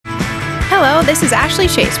Hello, this is Ashley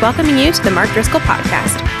Chase welcoming you to the Mark Driscoll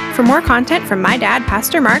Podcast. For more content from my dad,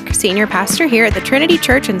 Pastor Mark, senior pastor here at the Trinity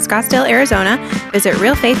Church in Scottsdale, Arizona, visit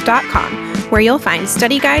realfaith.com, where you'll find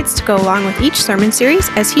study guides to go along with each sermon series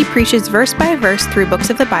as he preaches verse by verse through books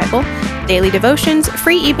of the Bible, daily devotions,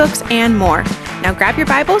 free ebooks, and more. Now grab your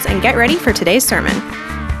Bibles and get ready for today's sermon.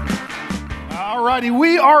 Alrighty,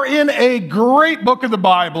 we are in a great book of the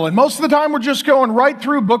Bible, and most of the time we're just going right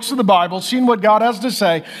through books of the Bible, seeing what God has to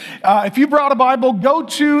say. If you brought a Bible, go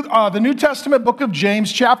to the New Testament book of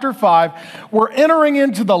James, chapter 5. We're entering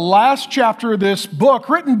into the last chapter of this book,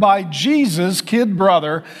 written by Jesus' kid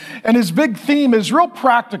brother, and his big theme is real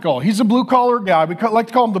practical. He's a blue-collar guy. We like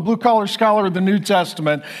to call him the blue-collar scholar of the New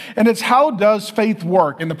Testament, and it's how does faith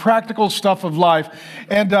work in the practical stuff of life.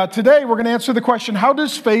 And today we're going to answer the question, how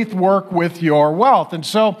does faith work with your wealth? And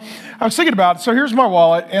so I was thinking about it. So here's my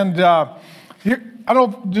wallet, and here, I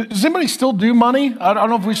don't know, does anybody still do money? I don't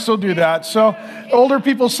know if we still do that. So older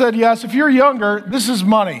people said yes. If you're younger, this is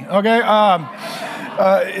money, okay?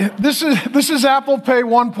 This is Apple Pay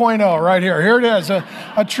 1.0 right here. Here it is.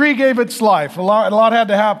 A tree gave its life. A lot had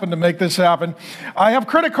to happen to make this happen. I have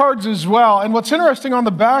credit cards as well. And what's interesting, on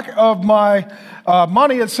the back of my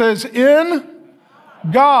money, it says, "In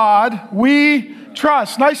God we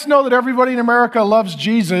trust." Nice to know that everybody in America loves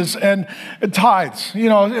Jesus and tithes,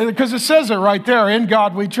 because it says it right there, "In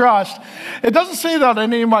God we trust." It doesn't say that on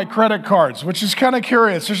any of my credit cards, which is kind of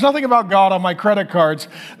curious. There's nothing about God on my credit cards.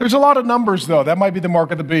 There's a lot of numbers, though. That might be the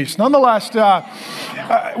mark of the beast. Nonetheless,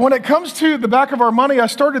 when it comes to the back of our money, I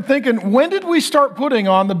started thinking, when did we start putting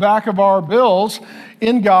on the back of our bills,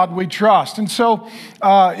 "In God we trust"? And so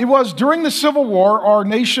it was during the Civil War. Our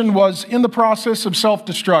nation was in the process of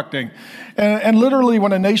self-destructing. And literally,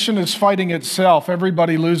 when a nation is fighting itself,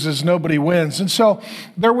 everybody loses, nobody wins. And so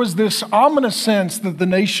there was this ominous sense that the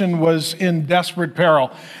nation was in desperate peril.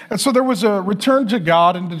 And so there was a return to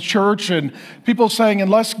God and to church, and people saying,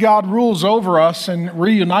 unless God rules over us and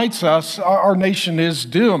reunites us, our nation is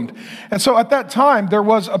doomed. And so at that time, there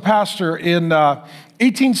was a pastor in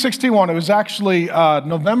 1861. It was actually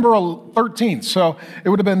November 13th, so it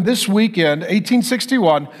would have been this weekend,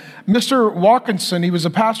 1861. Mr. Watkinson, he was a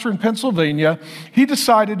pastor in Pennsylvania. He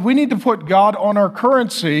decided we need to put God on our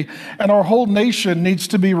currency, and our whole nation needs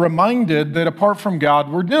to be reminded that apart from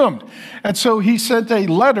God, we're doomed. And so he sent a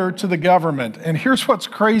letter to the government, and here's what's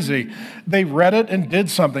crazy. They read it and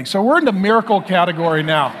did something. So we're in the miracle category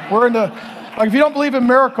now. We're in the, if you don't believe in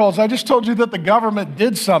miracles, I just told you that the government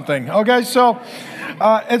did something, okay? So,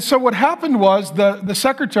 and so what happened was the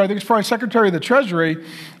secretary, I think it's probably Secretary of the Treasury,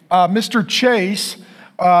 Mr. Chase,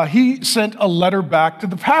 he sent a letter back to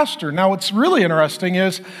the pastor. Now, what's really interesting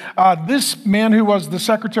is this man who was the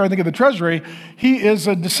secretary, I think, of the Treasury, he is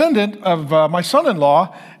a descendant of my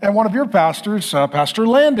son-in-law and one of your pastors, Pastor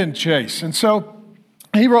Landon Chase. And so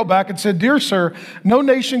he wrote back and said, "Dear sir, no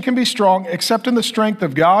nation can be strong except in the strength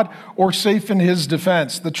of God or safe in his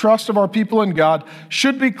defense. The trust of our people in God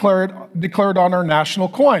should be declared on our national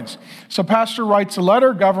coins." So pastor writes a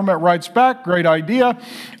letter, government writes back, great idea.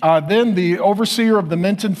 Then the overseer of the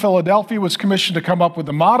Mint in Philadelphia was commissioned to come up with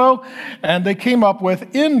a motto, and they came up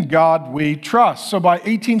with, "In God we trust." So by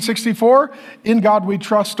 1864, "In God we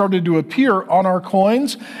trust" started to appear on our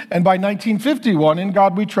coins, and by 1951, "In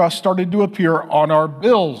God we trust" started to appear on our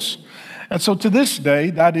bills. And so to this day,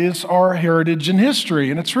 that is our heritage and history.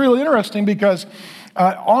 And it's really interesting because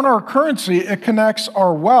on our currency, it connects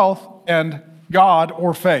our wealth and God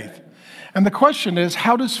or faith. And the question is,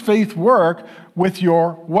 how does faith work with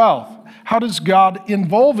your wealth? How does God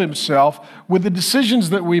involve himself with the decisions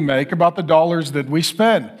that we make about the dollars that we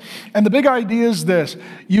spend? And the big idea is this: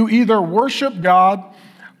 you either worship God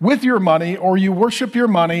with your money or you worship your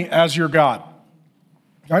money as your God.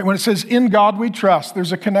 Right? When it says, "In God we trust,"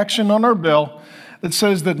 there's a connection on our bill that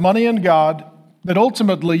says that money and God, that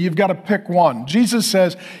ultimately you've got to pick one. Jesus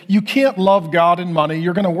says you can't love God and money.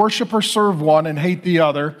 You're going to worship or serve one and hate the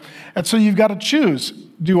other. And so you've got to choose.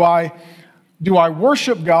 Do I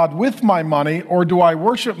worship God with my money, or do I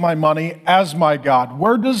worship my money as my God?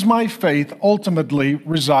 Where does my faith ultimately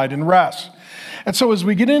reside and rest? And so as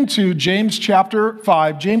we get into James chapter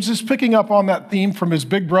 5, James is picking up on that theme from his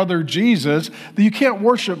big brother Jesus, that you can't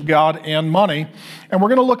worship God and money. And we're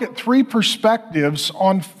going to look at three perspectives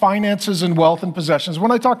on finances and wealth and possessions. When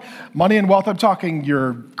I talk money and wealth, I'm talking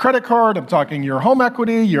your credit card, I'm talking your home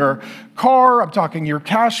equity, your car, I'm talking your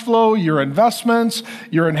cash flow, your investments,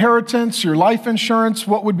 your inheritance, your life insurance.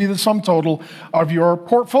 What would be the sum total of your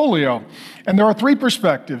portfolio? And there are three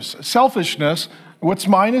perspectives: selfishness, what's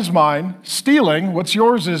mine is mine, stealing, what's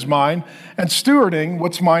yours is mine, and stewarding,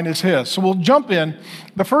 what's mine is his. So we'll jump in.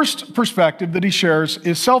 The first perspective that he shares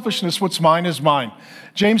is selfishness, what's mine is mine.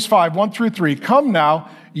 James 5, 1-3, come now,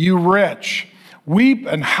 you rich. Weep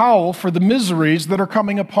and howl for the miseries that are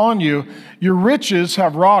coming upon you. Your riches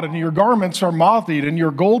have rotted, and your garments are moth-eaten. Your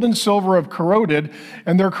gold and silver have corroded,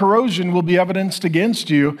 and their corrosion will be evidenced against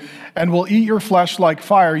you, and will eat your flesh like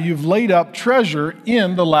fire. You've laid up treasure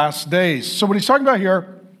in the last days. So what he's talking about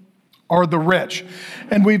here are the rich.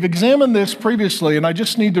 And we've examined this previously, and I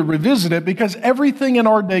just need to revisit it because everything in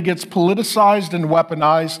our day gets politicized and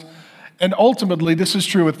weaponized, and ultimately this is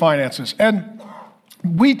true with finances. And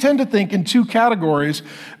we tend to think in two categories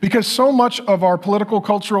because so much of our political,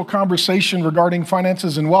 cultural conversation regarding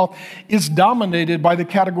finances and wealth is dominated by the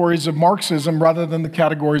categories of Marxism rather than the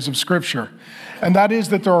categories of Scripture. And that is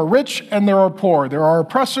that there are rich and there are poor. There are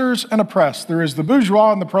oppressors and oppressed. There is the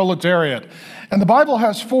bourgeois and the proletariat. And the Bible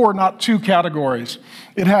has four, not two categories.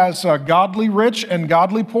 It has godly rich and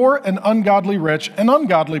godly poor, and ungodly rich and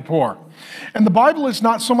ungodly poor. And the Bible is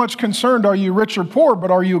not so much concerned, are you rich or poor, but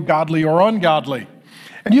are you godly or ungodly?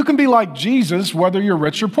 And you can be like Jesus, whether you're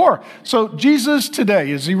rich or poor. So Jesus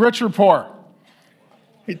today, is he rich or poor?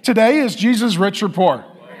 Today, is Jesus rich or poor?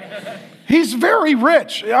 He's very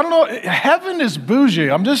rich. I don't know, heaven is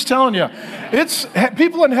bougie. I'm just telling you.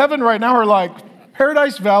 People in heaven right now are like,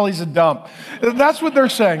 Paradise Valley's a dump. That's what they're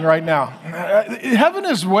saying right now. Heaven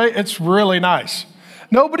is it's really nice.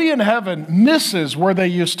 Nobody in heaven misses where they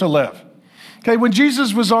used to live. Okay, when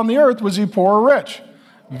Jesus was on the earth, was he poor or rich?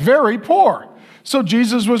 Very poor. So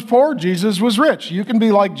Jesus was poor, Jesus was rich. You can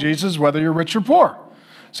be like Jesus whether you're rich or poor.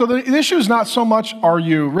 So the issue is not so much are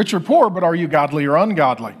you rich or poor, but are you godly or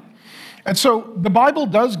ungodly? And so the Bible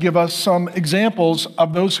does give us some examples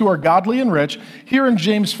of those who are godly and rich. Here in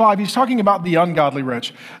James 5, he's talking about the ungodly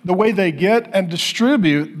rich, the way they get and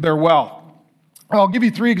distribute their wealth. I'll give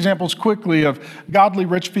you three examples quickly of godly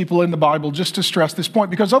rich people in the Bible just to stress this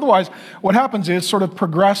point, because otherwise what happens is sort of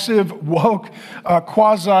progressive, woke,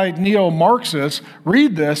 quasi-neo-Marxists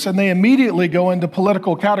read this and they immediately go into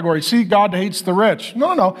political categories. See, God hates the rich.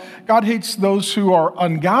 No. God hates those who are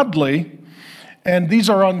ungodly, and these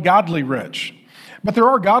are ungodly rich. But there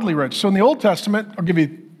are godly rich. So in the Old Testament, I'll give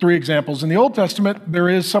you three examples. In the Old Testament, there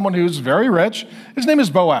is someone who's very rich. His name is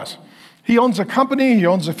Boaz. He owns a company, he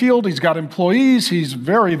owns a field, he's got employees, he's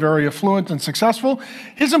very, very affluent and successful.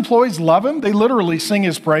 His employees love him. They literally sing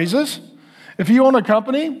his praises. If you own a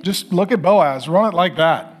company, just look at Boaz, run it like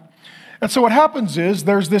that. And so what happens is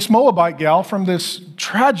there's this Moabite gal from this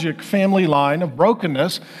tragic family line of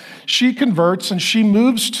brokenness. She converts and she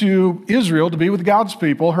moves to Israel to be with God's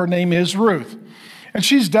people. Her name is Ruth. And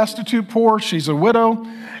she's destitute, poor, she's a widow,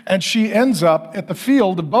 and she ends up at the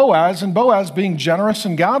field of Boaz, and Boaz, being generous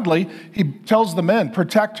and godly, he tells the men,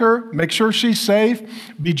 protect her, make sure she's safe,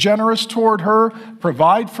 be generous toward her,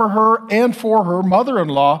 provide for her and for her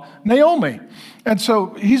mother-in-law, Naomi. And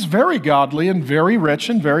so he's very godly and very rich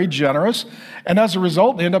and very generous, and as a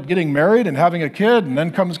result, they end up getting married and having a kid, and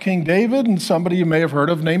then comes King David and somebody you may have heard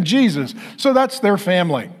of named Jesus. So that's their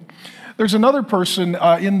family. There's another person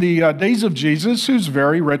in the days of Jesus who's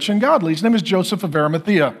very rich and godly. His name is Joseph of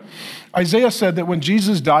Arimathea. Isaiah said that when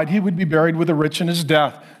Jesus died, he would be buried with the rich in his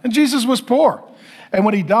death. And Jesus was poor. And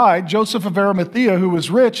when he died, Joseph of Arimathea, who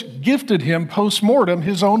was rich, gifted him post-mortem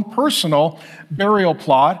his own personal burial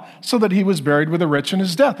plot so that he was buried with the rich in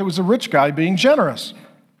his death. It was a rich guy being generous.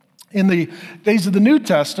 In the days of the New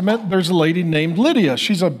Testament, there's a lady named Lydia.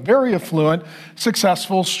 She's a very affluent,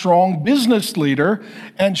 successful, strong business leader,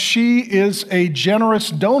 and she is a generous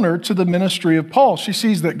donor to the ministry of Paul. She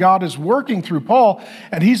sees that God is working through Paul,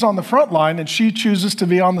 and he's on the front line, and she chooses to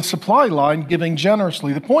be on the supply line, giving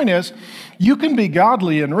generously. The point is, you can be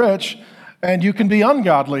godly and rich, and you can be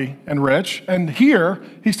ungodly and rich, and here,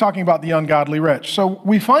 he's talking about the ungodly rich. So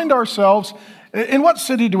we find ourselves, in what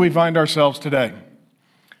city do we find ourselves today?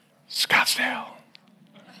 Scottsdale.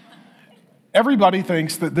 Everybody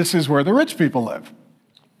thinks that this is where the rich people live.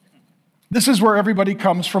 This is where everybody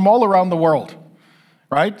comes from all around the world,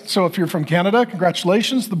 right? So if you're from Canada,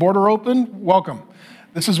 congratulations, the border open, welcome.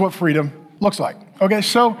 This is what freedom looks like. Okay,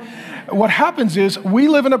 so what happens is we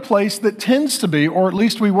live in a place that tends to be, or at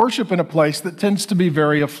least we worship in a place that tends to be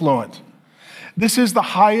very affluent. This is the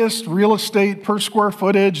highest real estate per square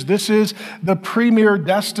footage. This is the premier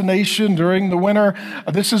destination during the winter.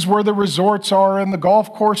 This is where the resorts are and the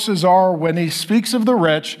golf courses are. When he speaks of the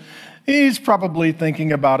rich, he's probably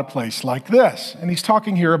thinking about a place like this. And he's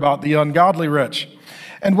talking here about the ungodly rich.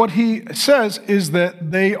 And what he says is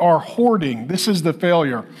that they are hoarding. This is the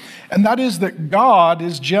failure. And that is that God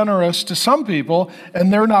is generous to some people,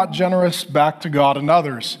 and they're not generous back to God and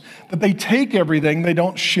others. That they take everything, they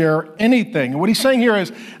don't share anything. And what he's saying here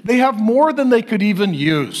is they have more than they could even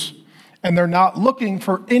use, and they're not looking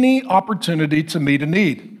for any opportunity to meet a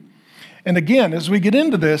need. And again, as we get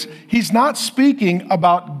into this, he's not speaking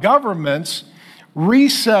about governments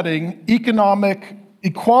resetting economic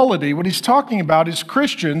equality. What he's talking about is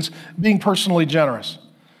Christians being personally generous.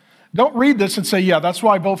 Don't read this and say, yeah, that's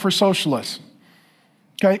why I vote for socialists.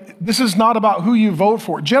 Okay? This is not about who you vote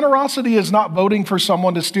for. Generosity is not voting for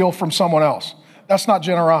someone to steal from someone else. That's not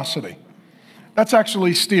generosity. That's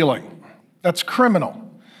actually stealing. That's criminal.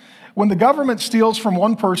 When the government steals from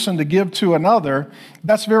one person to give to another,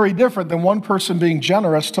 that's very different than one person being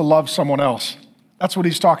generous to love someone else. That's what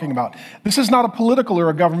he's talking about. This is not a political or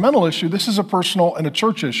a governmental issue. This is a personal and a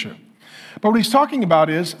church issue. But what he's talking about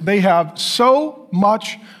is they have so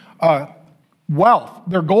much wealth.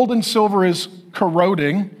 Their gold and silver is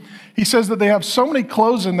corroding. He says that they have so many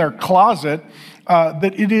clothes in their closet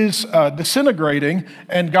that it is disintegrating,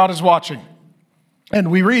 and God is watching.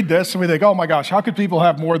 And we read this and we think, oh my gosh, how could people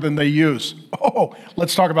have more than they use? Oh,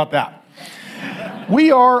 let's talk about that.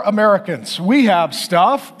 We are Americans. We have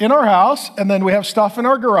stuff in our house, and then we have stuff in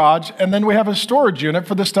our garage, and then we have a storage unit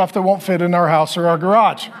for the stuff that won't fit in our house or our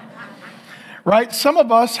garage. Right? Some of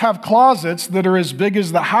us have closets that are as big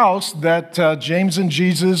as the house that James and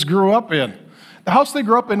Jesus grew up in. The house they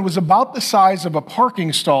grew up in was about the size of a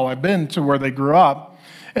parking stall. I've been to where they grew up,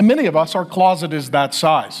 and many of us, our closet is that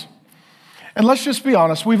size. And let's just be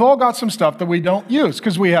honest, we've all got some stuff that we don't use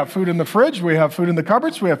because we have food in the fridge, we have food in the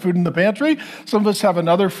cupboards, we have food in the pantry. Some of us have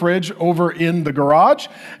another fridge over in the garage,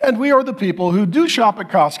 and we are the people who do shop at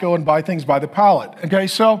Costco and buy things by the pallet. Okay,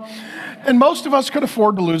 so, and most of us could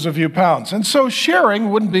afford to lose a few pounds. And so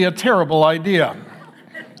sharing wouldn't be a terrible idea.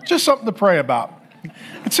 Just something to pray about.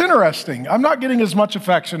 It's interesting. I'm not getting as much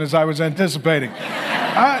affection as I was anticipating.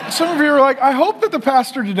 Some of you are like, I hope that the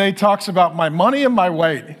pastor today talks about my money and my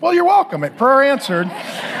weight. Well, you're welcome. Prayer answered.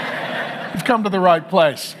 You've come to the right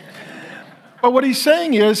place. But what he's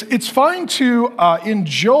saying is, it's fine to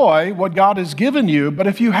enjoy what God has given you, but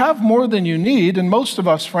if you have more than you need, and most of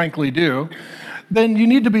us frankly do, then you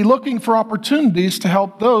need to be looking for opportunities to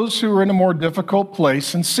help those who are in a more difficult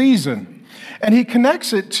place and season. And he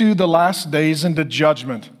connects it to the last days and to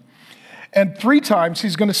judgment. And 3 times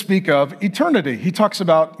he's going to speak of eternity. He talks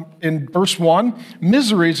about, in verse 1,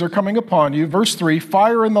 miseries are coming upon you. Verse 3,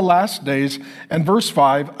 fire in the last days. And verse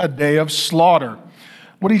 5, a day of slaughter.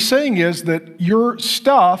 What he's saying is that your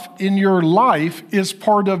stuff in your life is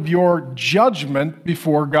part of your judgment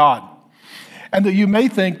before God. And that you may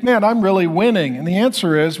think, man, I'm really winning. And the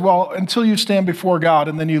answer is, well, until you stand before God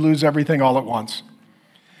and then you lose everything all at once.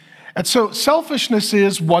 And so selfishness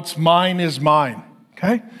is what's mine is mine,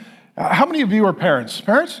 okay? How many of you are parents?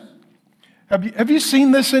 Parents? Have you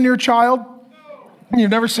seen this in your child? You've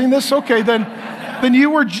never seen this? Okay, then you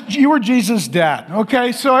were Jesus' dad,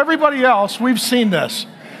 okay? So everybody else, we've seen this.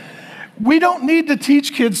 We don't need to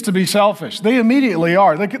teach kids to be selfish. They immediately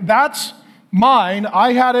are. That's mine.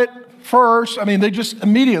 I had it first. I mean, they just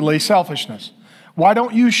immediately selfishness. Why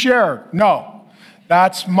don't you share? No,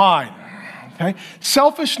 that's mine. Okay?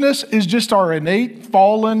 Selfishness is just our innate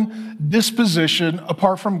fallen disposition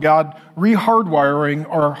apart from God rehardwiring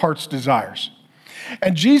our heart's desires.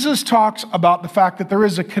 And Jesus talks about the fact that there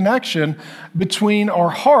is a connection between our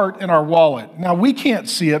heart and our wallet. Now, we can't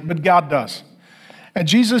see it, but God does. And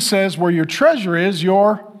Jesus says, where your treasure is,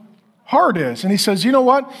 your heart is. And he says, you know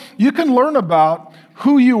what? You can learn about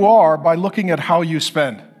who you are by looking at how you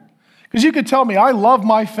spend. Because you could tell me, I love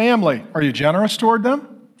my family. Are you generous toward them?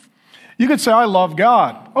 You could say, I love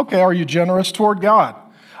God. Okay, are you generous toward God?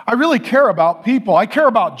 I really care about people. I care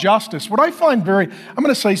about justice. What I find I'm going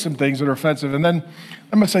to say some things that are offensive, and then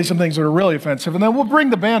I'm going to say some things that are really offensive, and then we'll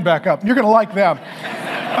bring the band back up. You're going to like them.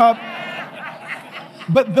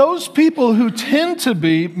 But those people who tend to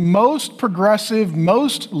be most progressive,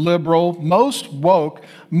 most liberal, most woke,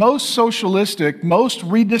 most socialistic, most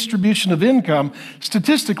redistribution of income,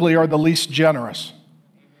 statistically are the least generous.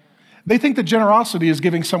 They think that generosity is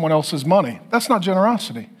giving someone else's money. That's not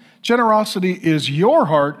generosity. Generosity is your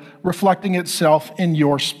heart reflecting itself in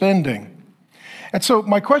your spending. And so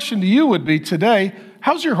my question to you would be today,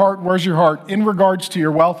 how's your heart, where's your heart in regards to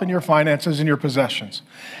your wealth and your finances and your possessions?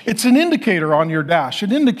 It's an indicator on your dash.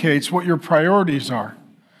 It indicates what your priorities are.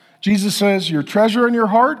 Jesus says your treasure in your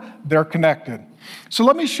heart, they're connected. So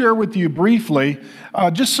let me share with you briefly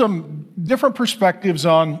just some different perspectives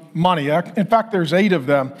on money. In fact, there's 8 of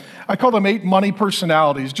them. I call them 8 money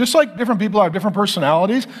personalities. Just like different people have different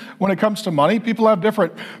personalities when it comes to money, people have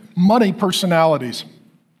different money personalities.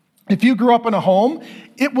 If you grew up in a home,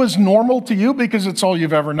 it was normal to you because it's all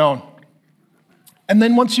you've ever known. And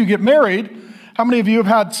then once you get married, how many of you have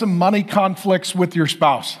had some money conflicts with your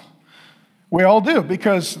spouse? We all do,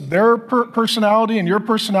 because their personality and your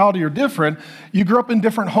personality are different. You grew up in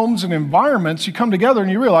different homes and environments. You come together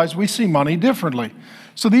and you realize we see money differently.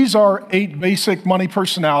 So these are 8 basic money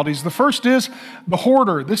personalities. The first is the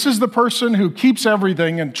hoarder. This is the person who keeps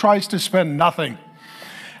everything and tries to spend nothing.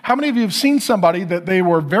 How many of you have seen somebody that they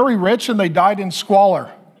were very rich and they died in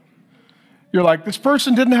squalor? You're like, this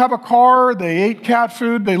person didn't have a car, they ate cat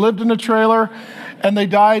food, they lived in a trailer, and they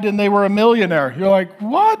died and they were a millionaire. You're like,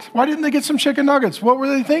 what? Why didn't they get some chicken nuggets? What were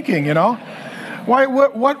they thinking, Why?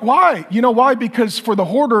 Why? You know why? Because for the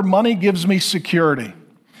hoarder, money gives me security.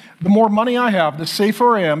 The more money I have, the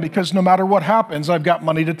safer I am, because no matter what happens, I've got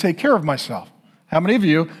money to take care of myself. How many of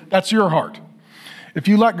you, that's your heart? If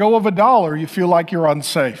you let go of $1, you feel like you're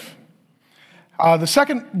unsafe. The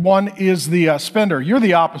second one is the spender. You're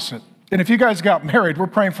the opposite. And if you guys got married, we're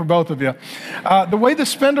praying for both of you. The way the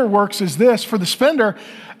spender works is this. For the spender,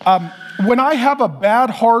 when I have a bad,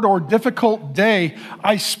 hard, or difficult day,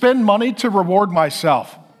 I spend money to reward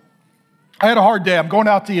myself. I had a hard day. I'm going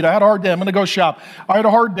out to eat. I had a hard day. I'm going to go shop. I had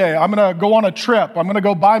a hard day. I'm going to go on a trip. I'm going to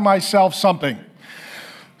go buy myself something.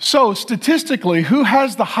 So statistically, who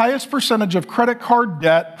has the highest percentage of credit card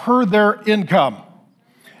debt per their income?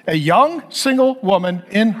 A young single woman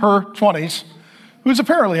in her 20s who's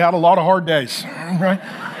apparently had a lot of hard days, right?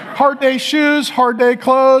 Hard day shoes, hard day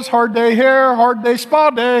clothes, hard day hair, hard day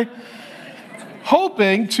spa day,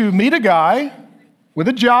 hoping to meet a guy with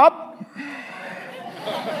a job,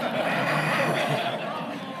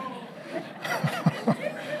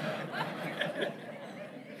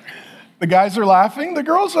 the guys are laughing. The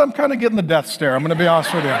girls, I'm kind of getting the death stare. I'm going to be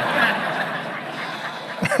honest with you.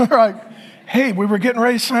 All right. Hey, we were getting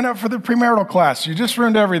ready to sign up for the premarital class. You just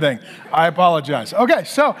ruined everything. I apologize. Okay,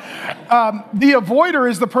 so the avoider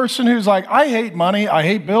is the person who's like, I hate money. I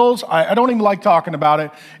hate bills. I don't even like talking about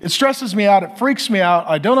it. It stresses me out. It freaks me out.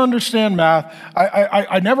 I don't understand math.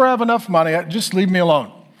 I never have enough money. Just leave me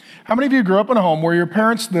alone. How many of you grew up in a home where your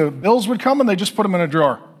parents, the bills would come and they just put them in a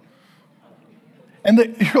drawer? And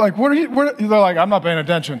you're like, they're like, I'm not paying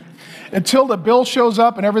attention. Until the bill shows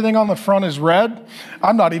up and everything on the front is red,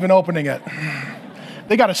 I'm not even opening it.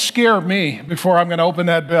 They got to scare me before I'm going to open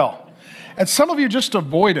that bill. And some of you just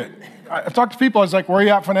avoid it. I've talked to people, I was like, where are you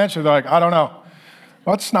at financially? They're like, I don't know.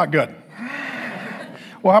 Well, that's not good.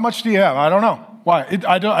 Well, how much do you have? I don't know.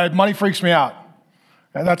 Why? Money freaks me out.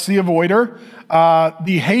 And that's the avoider.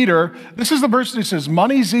 The hater, this is the person who says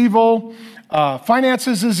money's evil,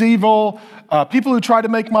 finances is evil, people who try to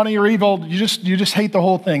make money are evil. You just hate the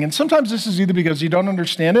whole thing. And sometimes this is either because you don't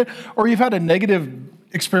understand it or you've had a negative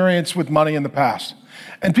experience with money in the past.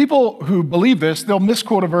 And people who believe this, they'll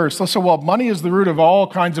misquote a verse. They'll say, well, money is the root of all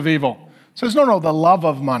kinds of evil. It says, no, the love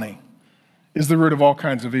of money is the root of all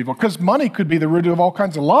kinds of evil, because money could be the root of all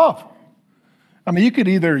kinds of love. I mean, you could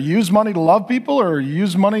either use money to love people or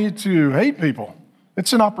use money to hate people.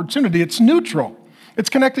 It's an opportunity. It's neutral. It's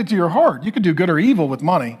connected to your heart. You could do good or evil with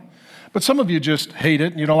money. But some of you just hate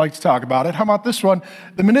it and you don't like to talk about it. How about this one?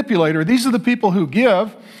 The manipulator. These are the people who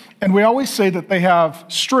give, and we always say that they have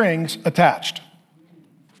strings attached.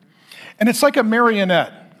 And it's like a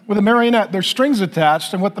marionette. With a marionette, there's strings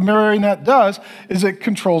attached, and what the marionette does is it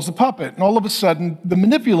controls the puppet. And all of a sudden, the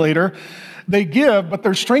manipulator, they give, but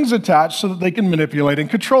there's strings attached so that they can manipulate and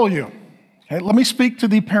control you. Okay, let me speak to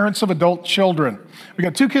the parents of adult children. We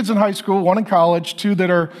got 2 kids in high school, 1 in college, 2 that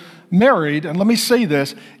are married. And let me say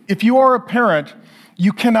this, if you are a parent,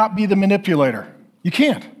 you cannot be the manipulator. You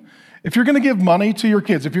can't. If you're going to give money to your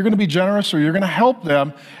kids, if you're going to be generous or you're going to help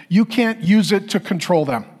them, you can't use it to control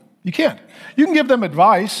them. You can't. You can give them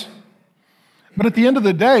advice, but at the end of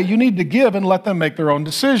the day, you need to give and let them make their own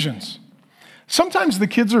decisions. Sometimes the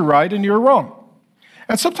kids are right and you're wrong.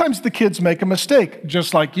 And sometimes the kids make a mistake,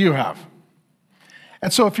 just like you have.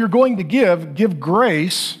 And so if you're going to give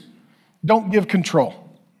grace, don't give control.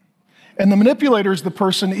 And the manipulator is the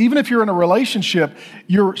person, even if you're in a relationship,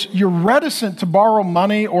 you're reticent to borrow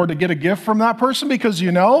money or to get a gift from that person because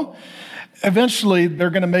you know eventually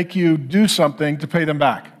they're going to make you do something to pay them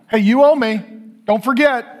back. Hey, you owe me. Don't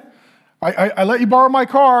forget. I let you borrow my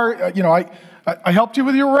car. I helped you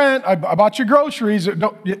with your rent. I bought you groceries.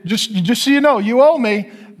 Just so you know, you owe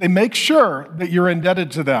me. They make sure that you're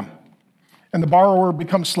indebted to them. and the borrower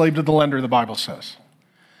becomes slave to the lender, the Bible says.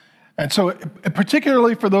 And so,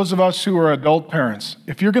 particularly for those of us who are adult parents,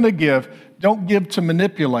 if you're going to give, don't give to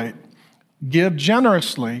manipulate. Give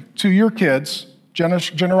generously to your kids.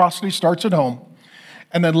 Generosity starts at home.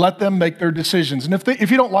 And then let them make their decisions. And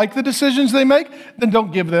if you don't like the decisions they make, then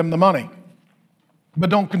don't give them the money. But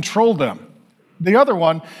don't control them. The other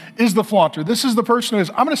one is the flaunter. This is the person who is,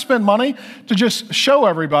 I'm going to spend money to just show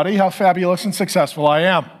everybody how fabulous and successful I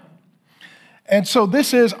am. And so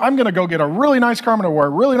this is, I'm going to go get a really nice car. I'm going to wear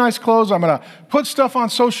really nice clothes. I'm going to put stuff on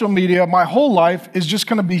social media. My whole life is just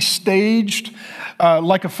going to be staged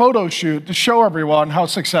like a photo shoot to show everyone how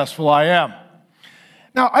successful I am.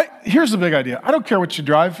 Now, here's the big idea. I don't care what you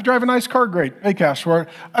drive. If you drive a nice car, great. Pay cash for it.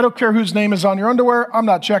 I don't care whose name is on your underwear. I'm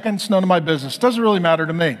not checking. It's none of my business. Doesn't really matter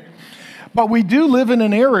to me. But we do live in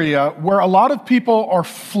an area where a lot of people are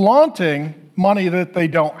flaunting money that they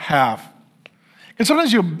don't have. And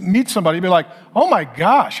sometimes you'll meet somebody and be like, oh my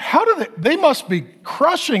gosh, how do they must be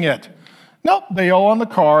crushing it. Nope, they owe on the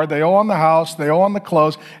car, they owe on the house, they owe on the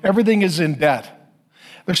clothes. Everything is in debt.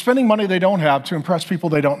 They're spending money they don't have to impress people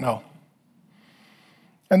they don't know.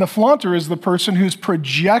 And the flaunter is the person who's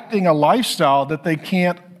projecting a lifestyle that they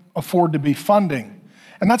can't afford to be funding.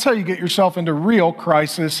 And that's how you get yourself into real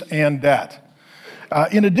crisis and debt.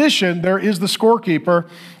 In addition, there is the scorekeeper.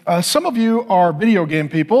 Some of you are video game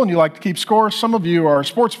people and you like to keep score. Some of you are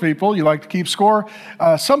sports people. You like to keep score.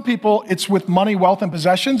 Some people, it's with money, wealth, and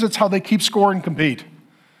possessions. It's how they keep score and compete.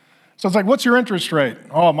 So it's like, what's your interest rate?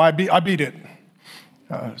 Oh, I beat it.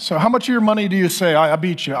 So how much of your money do you say, I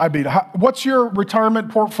beat you, I beat it? What's your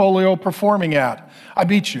retirement portfolio performing at? I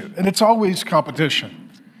beat you. And it's always competition.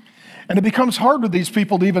 And it becomes hard with these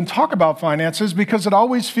people to even talk about finances because it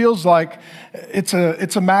always feels like it's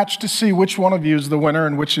a match to see which one of you is the winner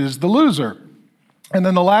and which is the loser. And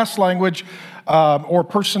then the last language or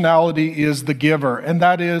personality is the giver. And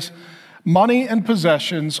that is money and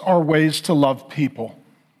possessions are ways to love people.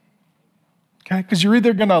 Okay? Because you're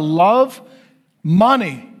either going to love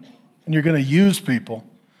money and you're going to use people,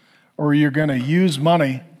 or you're going to use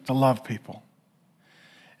money to love people.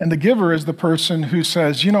 And the giver is the person who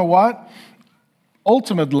says, you know what?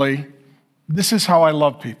 Ultimately, this is how I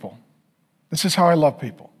love people. This is how I love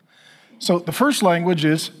people. So the first language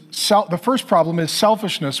is, the first problem is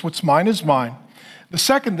selfishness. What's mine is mine. The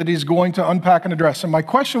second that he's going to unpack and address. And my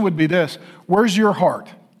question would be this: where's your heart?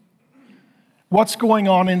 What's going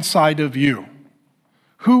on inside of you?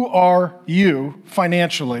 Who are you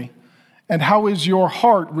financially? And how is your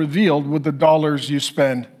heart revealed with the dollars you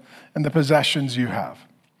spend and the possessions you have?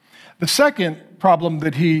 The second problem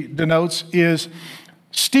that he denotes is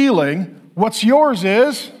stealing. What's yours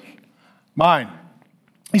is mine.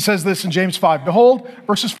 He says this in James 5. Behold,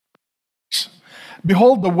 verses 4.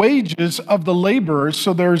 Behold the wages of the laborers.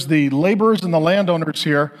 So there's the laborers and the landowners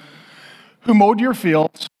here who mowed your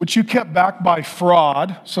fields, which you kept back by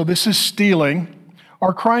fraud. So this is stealing.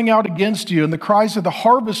 Are crying out against you, and the cries of the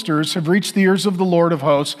harvesters have reached the ears of the Lord of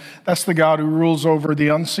hosts. That's the God who rules over the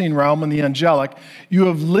unseen realm and the angelic. You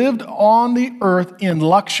have lived on the earth in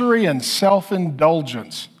luxury and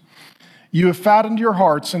self-indulgence. You have fattened your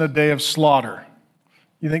hearts in a day of slaughter.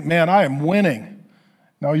 You think, man, I am winning.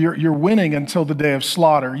 No, you're winning until the day of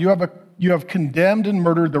slaughter. You have condemned and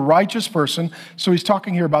murdered the righteous person. So he's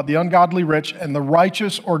talking here about the ungodly rich and the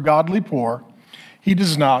righteous or godly poor. He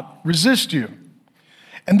does not resist you.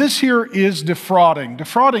 And this here is defrauding.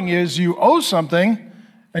 Defrauding is you owe something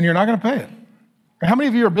and you're not going to pay it. How many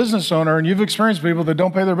of you are a business owner and you've experienced people that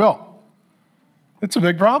don't pay their bill? It's a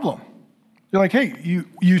big problem. You're like, hey,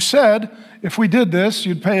 you said if we did this,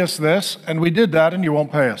 you'd pay us this, and we did that and you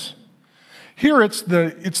won't pay us. Here it's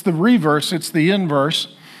the reverse, it's the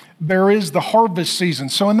inverse. There is the harvest season.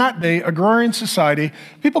 So in that day, agrarian society,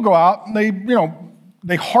 people go out and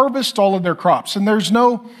they harvest all of their crops, and there's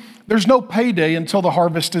no payday until the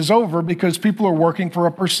harvest is over because people are working for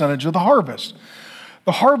a percentage of the harvest.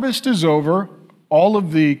 The harvest is over. All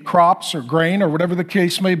of the crops or grain or whatever the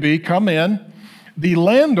case may be come in. The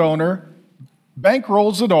landowner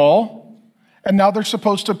bankrolls it all, and now they're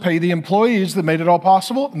supposed to pay the employees that made it all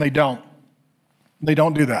possible, and they don't. They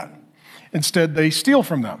don't do that. Instead, they steal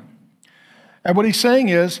from them. And what he's saying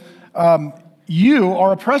is, you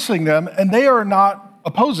are oppressing them, and they are not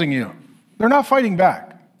opposing you. They're not fighting back.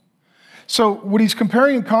 So what he's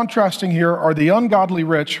comparing and contrasting here are the ungodly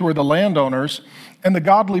rich, who are the landowners, and the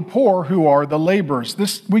godly poor, who are the laborers.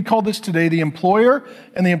 We call this today the employer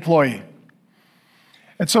and the employee.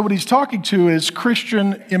 And so what he's talking to is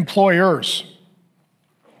Christian employers.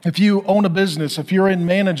 If you own a business, if you're in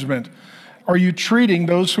management, are you treating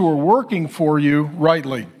those who are working for you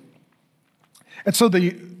rightly? And so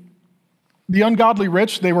the The ungodly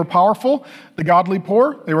rich, they were powerful. The godly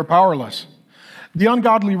poor, they were powerless. The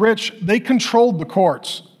ungodly rich, they controlled the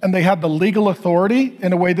courts, and they had the legal authority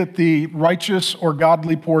in a way that the righteous or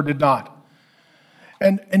godly poor did not.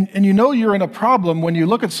 And you know you're in a problem when you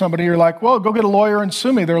look at somebody, you're like, well, go get a lawyer and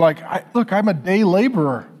sue me. They're like, look, I'm a day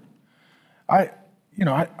laborer. I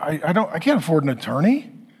can't afford an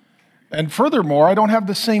attorney. And furthermore, I don't have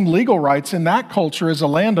the same legal rights in that culture as a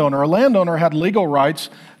landowner. A landowner had legal rights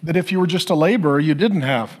that if you were just a laborer, you didn't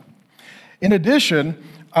have. In addition,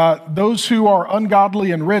 those who are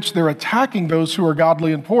ungodly and rich, they're attacking those who are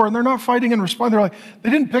godly and poor, and they're not fighting in response. They're like, they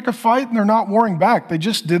didn't pick a fight, and they're not warring back. They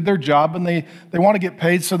just did their job, and they want to get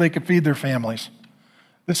paid so they could feed their families.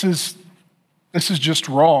 This is just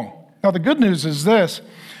wrong. Now, the good news is this.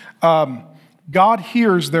 God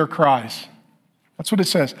hears their cries. That's what it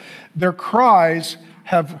says. Their cries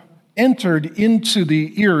have entered into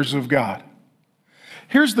the ears of God.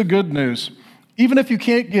 Here's the good news. Even if you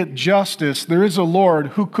can't get justice, there is a Lord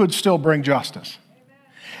who could still bring justice.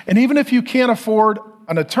 And even if you can't afford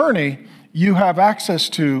an attorney, you have access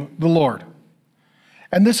to the Lord.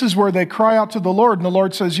 And this is where they cry out to the Lord, and the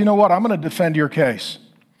Lord says, you know what, I'm going to defend your case.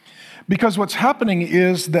 Because what's happening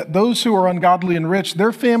is that those who are ungodly and rich,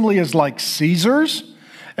 their family is like Caesar's,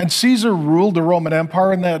 and Caesar ruled the Roman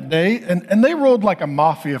Empire in that day, and they ruled like a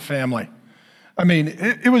mafia family. I mean,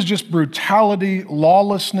 it was just brutality,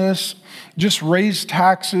 lawlessness, just raise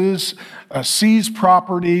taxes, seize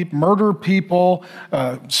property, murder people,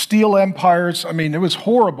 steal empires. I mean, it was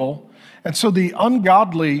horrible. And so the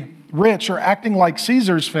ungodly rich are acting like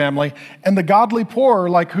Caesar's family, and the godly poor are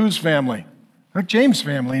like whose family? Like James'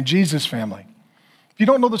 family and Jesus' family. If you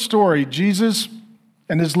don't know the story, Jesus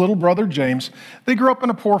and his little brother James, they grew up in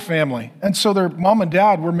a poor family. And so their mom and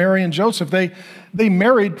dad were Mary and Joseph. They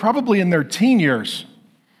married probably in their teen years.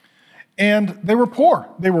 And they were poor.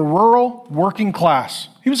 They were rural, working class.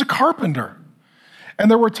 He was a carpenter.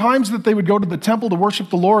 And there were times that they would go to the temple to worship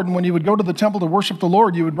the Lord. And when you would go to the temple to worship the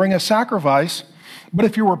Lord, you would bring a sacrifice. But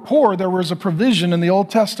if you were poor, there was a provision in the Old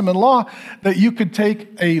Testament law that you could take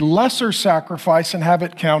a lesser sacrifice and have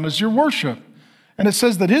it count as your worship. And it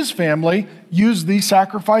says that his family used the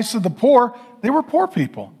sacrifice of the poor. They were poor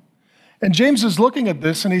people. And James is looking at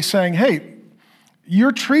this and he's saying, hey,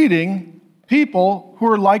 you're treating people who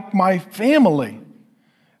are like my family.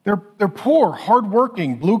 They're poor,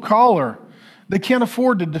 hardworking, blue collar. They can't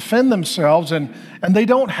afford to defend themselves and they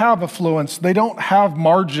don't have affluence. They don't have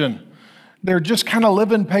margin. They're just kind of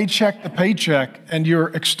living paycheck to paycheck and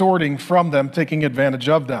you're extorting from them, taking advantage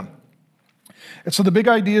of them. And so the big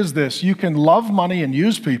idea is this: you can love money and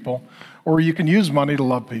use people, or you can use money to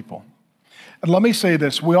love people. And let me say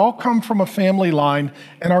this, we all come from a family line,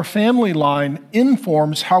 and our family line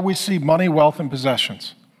informs how we see money, wealth, and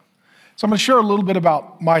possessions. So I'm going to share a little bit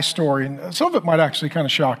about my story, and some of it might actually kind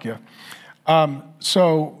of shock you.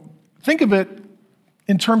 So think of it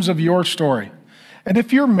in terms of your story. And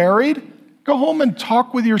if you're married, go home and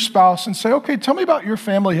talk with your spouse and say, okay, tell me about your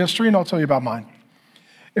family history, and I'll tell you about mine.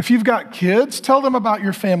 If you've got kids, tell them about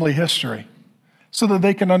your family history so that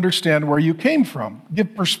they can understand where you came from.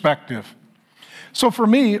 Give perspective. So for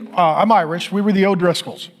me, I'm Irish. We were the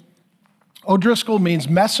O'Driscolls. O'Driscoll means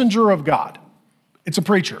messenger of God. It's a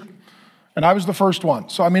preacher. And I was the first one.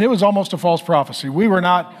 So, I mean, it was almost a false prophecy. We were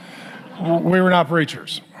not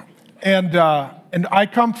preachers. And I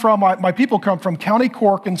come from, my people come from County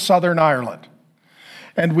Cork in Southern Ireland.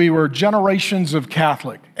 And we were generations of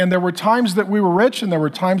Catholic. And there were times that we were rich and there were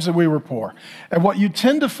times that we were poor. And what you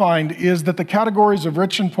tend to find is that the categories of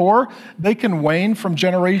rich and poor, they can wane from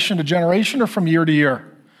generation to generation or from year to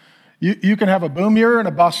year. You can have a boom year and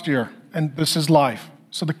a bust year, and this is life.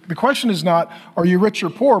 So the question is not, are you rich or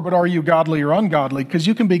poor, but are you godly or ungodly? Because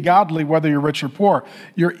you can be godly whether you're rich or poor.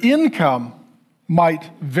 Your income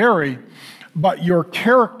might vary, but your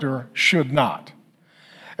character should not.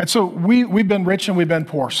 And so we've been rich and we've been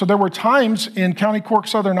poor. So there were times in County Cork,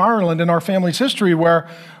 Southern Ireland, in our family's history where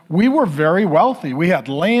we were very wealthy. We had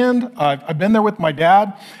land. I've been there with my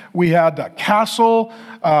dad. We had a castle.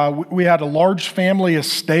 We had a large family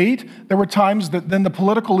estate. There were times that then the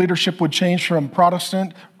political leadership would change from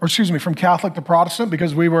Catholic to Protestant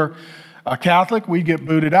because we were Catholic. We'd get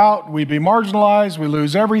booted out. We'd be marginalized. We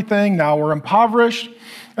lose everything. Now we're impoverished.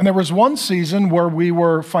 And there was one season where we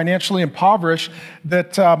were financially impoverished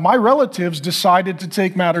that my relatives decided to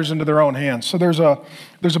take matters into their own hands. So there's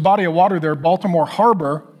a body of water there, Baltimore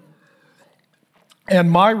Harbor, and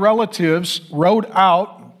my relatives rowed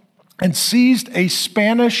out and seized a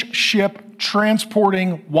Spanish ship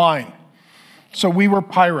transporting wine. So we were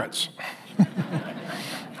pirates.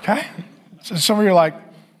 Okay? So some of you are like,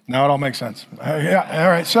 now it all makes sense. Yeah, all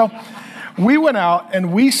right. So We went out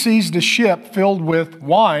and we seized a ship filled with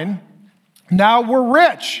wine. Now we're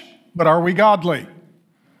rich, but are we godly?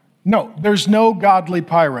 No, there's no godly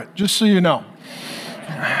pirate, just so you know.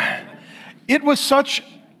 It was such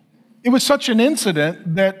an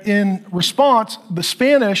incident that in response, the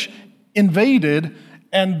Spanish invaded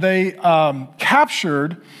and they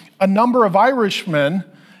captured a number of Irishmen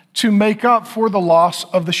to make up for the loss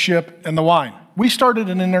of the ship and the wine. We started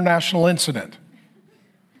an international incident.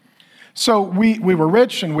 So we were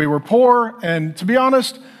rich and we were poor, and to be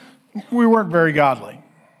honest, we weren't very godly.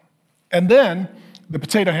 And then the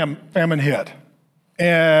potato famine hit,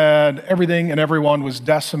 and everything and everyone was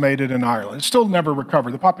decimated in Ireland. It still never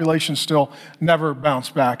recovered. The population still never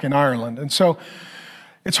bounced back in Ireland. And so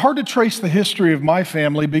it's hard to trace the history of my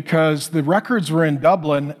family because the records were in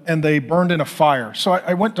Dublin and they burned in a fire. So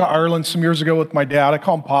I went to Ireland some years ago with my dad. I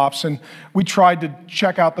call him Pops, and we tried to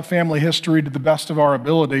check out the family history to the best of our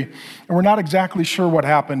ability. And we're not exactly sure what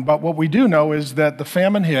happened, but what we do know is that the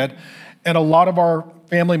famine hit and a lot of our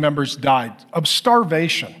family members died of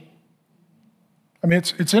starvation. I mean,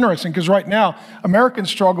 it's interesting because right now,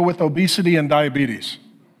 Americans struggle with obesity and diabetes.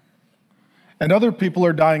 And other people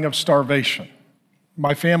are dying of starvation.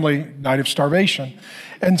 My family died of starvation.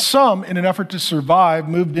 And some, in an effort to survive,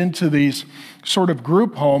 moved into these sort of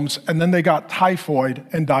group homes, and then they got typhoid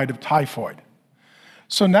and died of typhoid.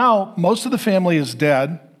 So now, most of the family is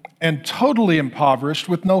dead and totally impoverished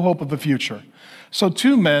with no hope of a future. So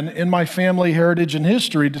two men in my family heritage and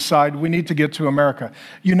history decide we need to get to America.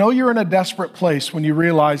 You know you're in a desperate place when you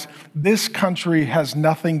realize this country has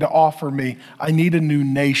nothing to offer me. I need a new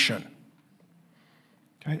nation.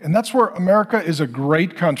 Okay? And that's where America is a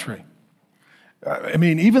great country. I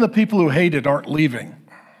mean, even the people who hate it aren't leaving.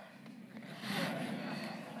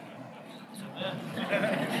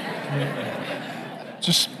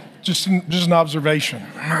 Just an observation.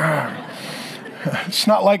 It's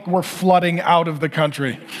not like we're flooding out of the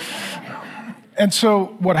country. And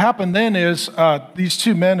so what happened then is these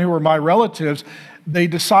two men who were my relatives, they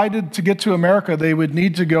decided to get to America, they would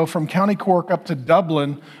need to go from County Cork up to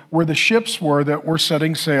Dublin, where the ships were that were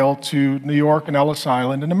setting sail to New York and Ellis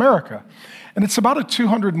Island in America. And it's about a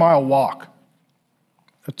 200-mile walk.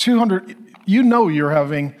 You know you're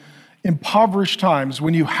having impoverished times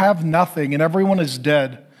when you have nothing and everyone is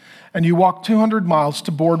dead, and you walk 200 miles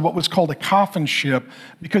to board what was called a coffin ship,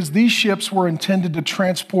 because these ships were intended to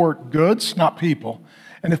transport goods, not people.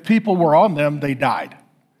 And if people were on them, they died.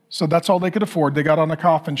 So that's all they could afford. They got on a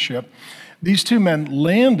coffin ship. These two men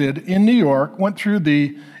landed in New York, went through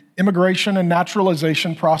the immigration and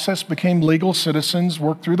naturalization process, became legal citizens,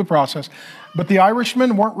 worked through the process. But the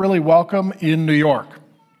Irishmen weren't really welcome in New York.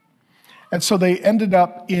 And so they ended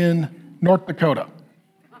up in North Dakota.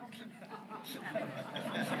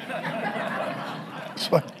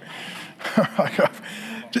 It's like,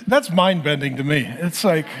 that's mind-bending to me. It's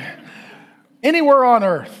like anywhere on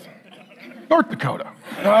earth, North Dakota.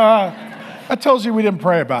 That tells you we didn't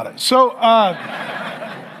pray about it. So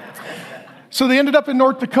they ended up in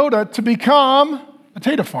North Dakota to become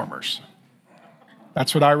potato farmers.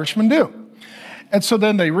 That's what Irishmen do. And so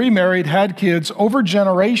then they remarried, had kids. Over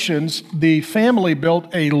generations, the family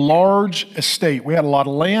built a large estate. We had a lot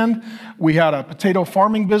of land. We had a potato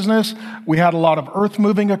farming business. We had a lot of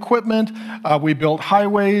earth-moving equipment. We built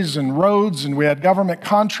highways and roads, and we had government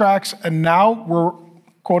contracts. And now we're,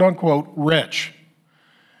 quote unquote, rich.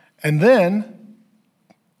 And then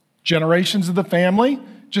generations of the family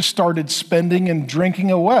just started spending and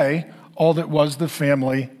drinking away all that was the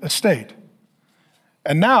family estate.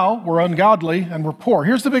 And now we're ungodly and we're poor.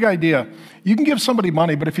 Here's the big idea. You can give somebody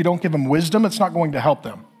money, but if you don't give them wisdom, it's not going to help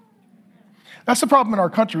them. That's the problem in our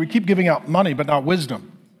country. We keep giving out money, but not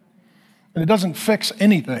wisdom. And it doesn't fix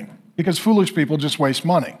anything because foolish people just waste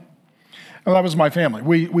money. And that was my family.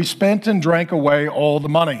 We spent and drank away all the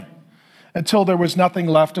money until there was nothing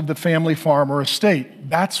left of the family farm or estate.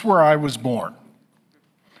 That's where I was born.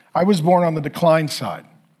 I was born on the decline side.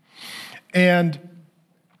 And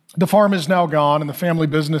the farm is now gone and the family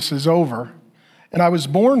business is over. And I was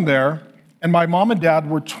born there, and my mom and dad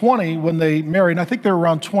were 20 when they married, and I think they were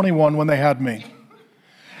around 21 when they had me.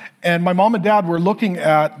 And my mom and dad were looking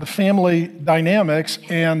at the family dynamics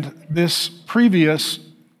and this previous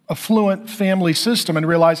affluent family system and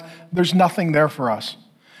realized there's nothing there for us.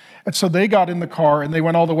 And so they got in the car and they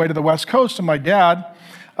went all the way to the West Coast, and my dad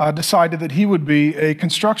decided that he would be a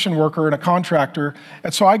construction worker and a contractor.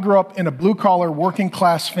 And so I grew up in a blue-collar,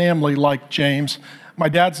 working-class family like James. My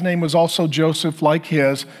dad's name was also Joseph, like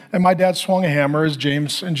his, and my dad swung a hammer as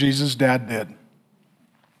James and Jesus' dad did.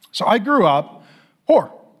 So I grew up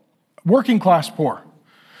poor, working-class poor.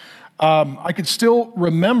 I could still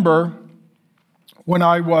remember when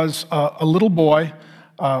I was a little boy,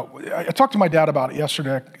 I talked to my dad about it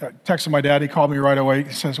yesterday. I texted my dad. He called me right away.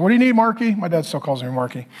 He says, "What do you need, Marky?" My dad still calls me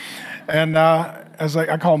Marky. And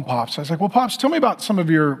I call him Pops. I was like, "Well, Pops, tell me about some of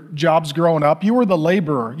your jobs growing up. You were the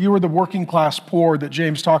laborer. You were the working class poor that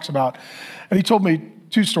James talks about." And he told me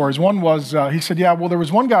two stories. One was, he said, "Yeah, well, there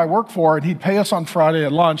was one guy I worked for, and he'd pay us on Friday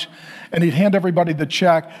at lunch, and he'd hand everybody the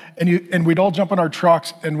check, and we'd all jump in our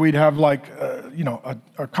trucks, and we'd have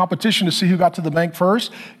a competition to see who got to the bank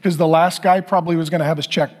first, because the last guy probably was going to have his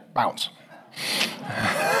check bounce."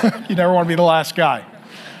 You never want to be the last guy.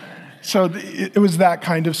 So it was that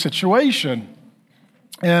kind of situation.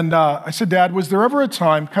 And I said, "Dad, was there ever a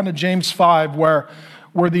time, kind of James 5, where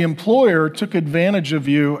the employer took advantage of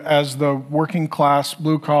you as the working class,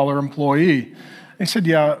 blue-collar employee?" He said,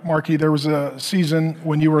 "Yeah, Marky, there was a season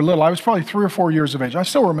when you were little. I was probably 3 or 4 years of age. I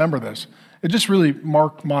still remember this. It just really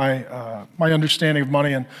marked my understanding of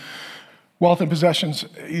money and wealth and possessions."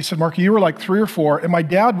 He said, "Marky, you were like 3 or 4, and my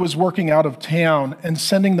dad was working out of town and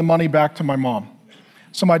sending the money back to my mom.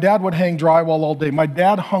 So my dad would hang drywall all day. My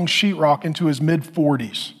dad hung sheetrock into his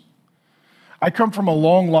mid-40s. I come from a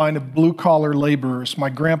long line of blue-collar laborers. My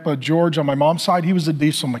grandpa, George, on my mom's side, he was a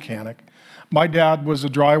diesel mechanic. My dad was a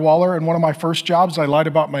drywaller, and one of my first jobs, I lied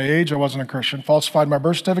about my age. I wasn't a Christian, falsified my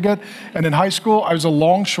birth certificate. And in high school, I was a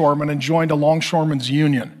longshoreman and joined a longshoreman's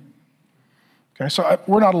union." Okay, so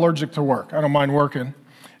we're not allergic to work. I don't mind working.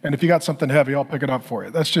 And if you got something heavy, I'll pick it up for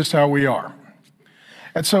you. That's just how we are.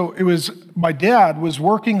 And so my dad was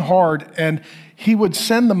working hard, and he would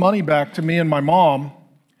send the money back to me and my mom,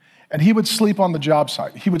 and he would sleep on the job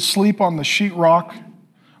site. He would sleep on the sheetrock,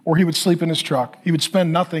 or he would sleep in his truck. He would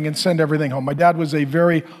spend nothing and send everything home. My dad was a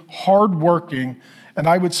very hardworking, and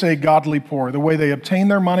I would say godly poor. The way they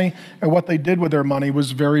obtained their money and what they did with their money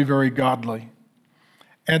was very, very godly.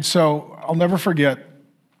 And so I'll never forget,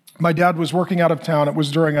 my dad was working out of town. It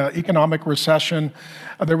was during an economic recession.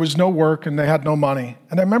 There was no work, and they had no money.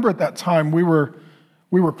 And I remember at that time, we were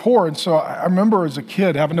poor, and so I remember as a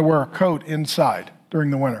kid having to wear a coat inside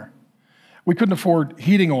during the winter. We couldn't afford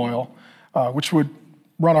heating oil, which would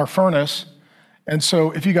run our furnace. And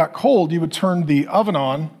so if you got cold, you would turn the oven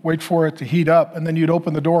on, wait for it to heat up, and then you'd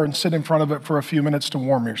open the door and sit in front of it for a few minutes to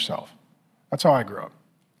warm yourself. That's how I grew up.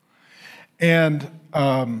 And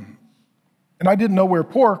I didn't know we were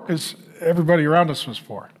poor because everybody around us was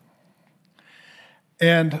poor.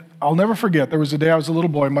 And I'll never forget, there was a day I was a little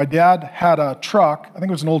boy. My dad had a truck, I think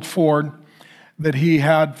it was an old Ford, that he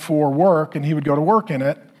had for work, and he would go to work in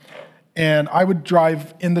it. And I would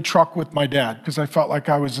drive in the truck with my dad because I felt like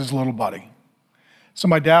I was his little buddy. So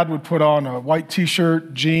my dad would put on a white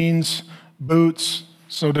t-shirt, jeans, boots.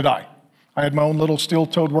 So did I. I had my own little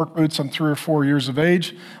steel-toed work boots. I'm 3 or 4 years of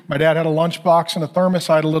age. My dad had a lunchbox and a thermos.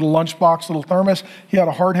 I had a little lunchbox, little thermos. He had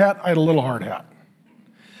a hard hat. I had a little hard hat.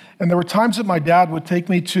 And there were times that my dad would take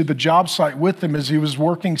me to the job site with him as he was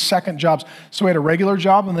working second jobs. So he had a regular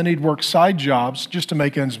job, and then he'd work side jobs just to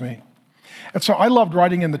make ends meet. And so I loved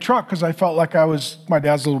riding in the truck because I felt like I was my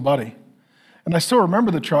dad's little buddy. And I still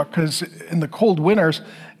remember the truck because in the cold winters,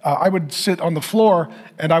 I would sit on the floor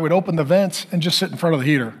and I would open the vents and just sit in front of the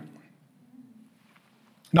heater.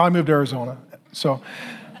 Now I moved to Arizona, so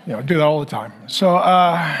I do that all the time. So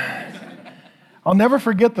I'll never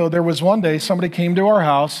forget, though, there was one day somebody came to our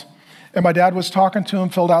house and my dad was talking to him,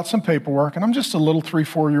 filled out some paperwork, and I'm just a little 3,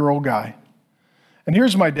 4-year-old guy. And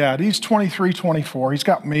here's my dad. He's 23, 24. He's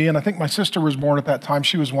got me, and I think my sister was born at that time.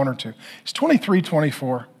 She was 1 or 2. He's 23,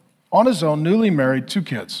 24, on his own, newly married, 2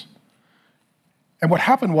 kids. And what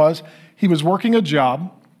happened was he was working a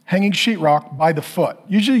job, hanging sheetrock by the foot.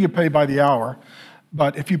 Usually you pay by the hour,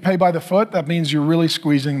 but if you pay by the foot, that means you're really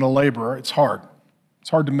squeezing the laborer. It's hard. It's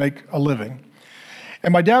hard to make a living.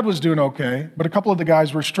 And my dad was doing okay, but a couple of the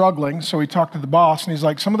guys were struggling, so he talked to the boss, and he's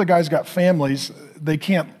like, some of the guys got families, they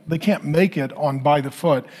can't make it on by the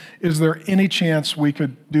foot. Is there any chance we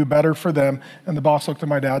could do better for them? And the boss looked at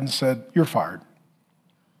my dad and said, "You're fired."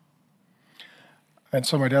 And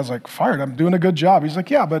so my dad's like, "Fired? I'm doing a good job." He's like,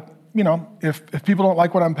 "Yeah, but if people don't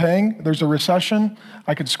like what I'm paying, there's a recession,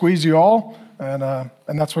 I could squeeze you all, and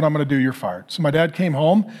that's what I'm going to do. You're fired." So my dad came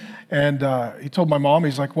home, and he told my mom,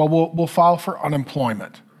 he's like, "Well, we'll file for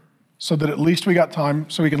unemployment so that at least we got time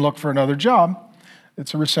so we can look for another job.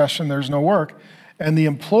 It's a recession, there's no work." And the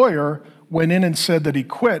employer went in and said that he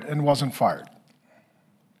quit and wasn't fired.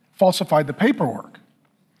 Falsified the paperwork.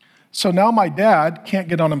 So now my dad can't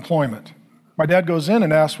get unemployment. My dad goes in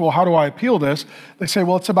and asks, "Well, how do I appeal this?" They say,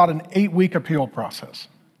 "Well, it's about an 8-week appeal process."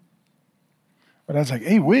 My dad's like,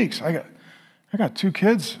 8 weeks? I got 2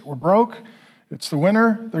 kids. We're broke. It's the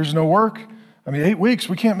winter. There's no work. 8 weeks.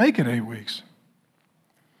 We can't make it 8 weeks.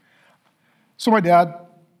 So my dad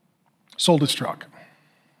sold his truck.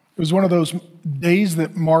 It was one of those days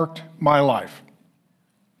that marked my life.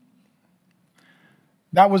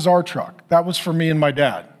 That was our truck. That was for me and my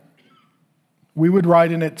dad. We would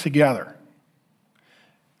ride in it together.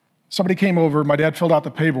 Somebody came over, my dad filled out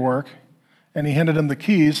the paperwork, and he handed him the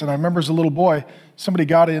keys, and I remember as a little boy, somebody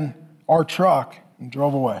got in our truck and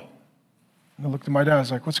drove away. And I looked at my dad, I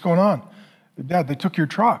was like, what's going on? Dad, they took your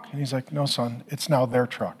truck. And he's like, no, son, it's now their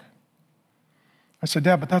truck. I said,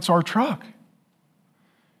 Dad, but that's our truck.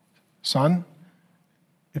 Son,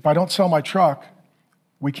 if I don't sell my truck,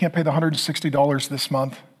 we can't pay the $160 this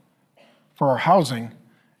month for our housing,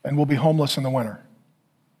 and we'll be homeless in the winter.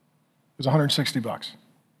 It was $160.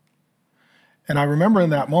 And I remember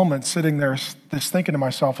in that moment sitting there just thinking to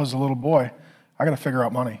myself as a little boy, I got to figure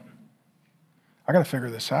out money. I got to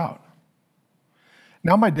figure this out.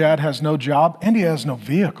 Now my dad has no job and he has no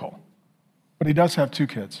vehicle, but he does have 2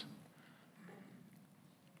 kids.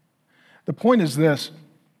 The point is this: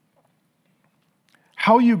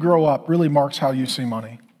 how you grow up really marks how you see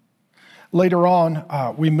money. Later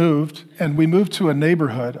on, we moved to a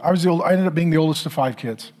neighborhood. I ended up being the oldest of 5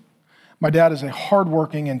 kids. My dad is a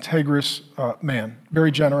hardworking, integrous man,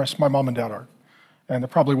 very generous. My mom and dad are. And they're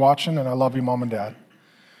probably watching, and I love you, Mom and Dad.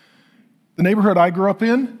 The neighborhood I grew up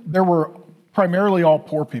in, there were primarily all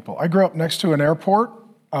poor people. I grew up next to an airport,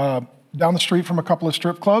 down the street from a couple of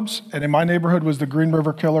strip clubs, and in my neighborhood was the Green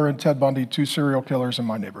River Killer and Ted Bundy, 2 serial killers in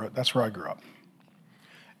my neighborhood. That's where I grew up.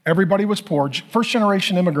 Everybody was poor.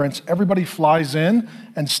 First-generation immigrants, everybody flies in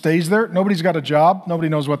and stays there. Nobody's got a job. Nobody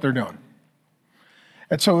knows what they're doing.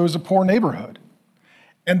 And so it was a poor neighborhood.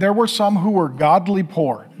 And there were some who were godly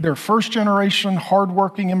poor. They're first-generation,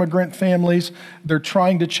 hardworking immigrant families. They're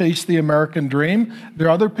trying to chase the American dream. There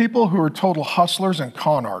are other people who are total hustlers and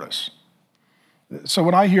con artists. So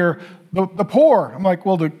when I hear the poor, I'm like,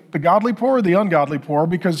 well, the godly poor or the ungodly poor?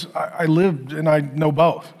 Because I lived and I know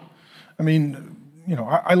both. I mean, you know,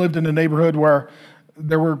 I lived in a neighborhood where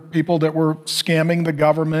there were people that were scamming the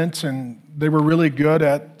government, and they were really good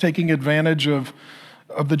at taking advantage of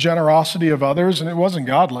the generosity of others, and it wasn't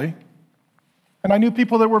godly. And I knew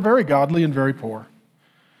people that were very godly and very poor.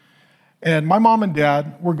 And my mom and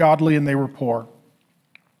dad were godly and they were poor.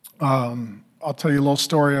 I'll tell you a little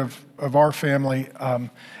story of our family.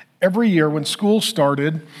 Every year when school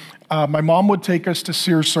started, my mom would take us to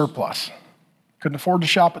Sears Surplus. Couldn't afford to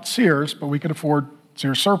shop at Sears, but we could afford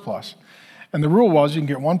Sears Surplus. And the rule was you can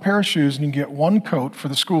get 1 pair of shoes and you can get 1 coat for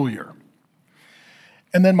the school year.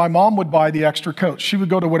 And then my mom would buy the extra coats. She would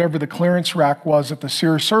go to whatever the clearance rack was at the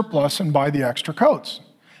Sears Surplus and buy the extra coats.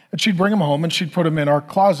 And she'd bring them home and she'd put them in our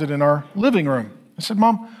closet in our living room. I said,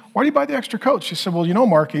 Mom, why do you buy the extra coats? She said, well, you know,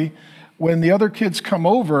 Marky, when the other kids come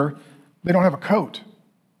over, they don't have a coat.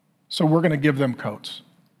 So we're going to give them coats.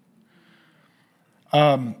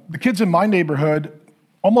 The kids in my neighborhood,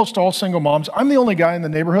 almost all single moms. I'm the only guy in the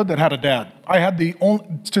neighborhood that had a dad.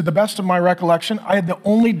 To the best of my recollection, I had the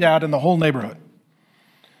only dad in the whole neighborhood.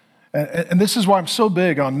 And this is why I'm so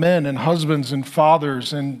big on men and husbands and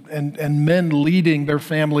fathers and men leading their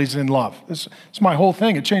families in love. It's my whole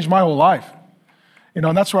thing. It changed my whole life. You know,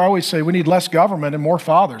 and that's why I always say we need less government and more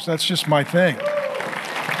fathers. That's just my thing.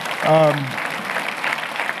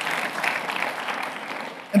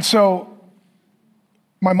 And so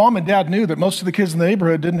my mom and dad knew that most of the kids in the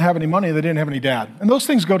neighborhood didn't have any money. They didn't have any dad. And those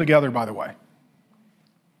things go together, by the way.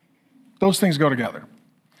 Those things go together.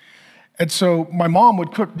 And so my mom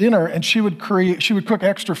would cook dinner, and she would cook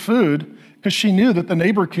extra food because she knew that the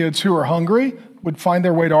neighbor kids who were hungry would find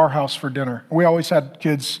their way to our house for dinner. We always had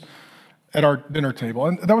kids at our dinner table,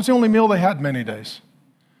 and that was the only meal they had many days.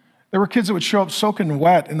 There were kids that would show up soaking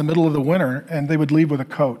wet in the middle of the winter, and they would leave with a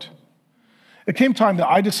coat. It came time that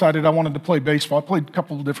I decided I wanted to play baseball. I played a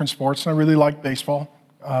couple of different sports, and I really liked baseball.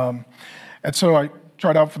 And so I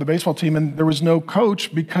tried out for the baseball team, and there was no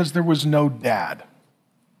coach because there was no dad.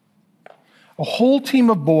 A whole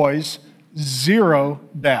team of boys, 0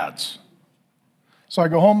 dads. So I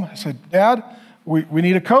go home, I said, Dad, we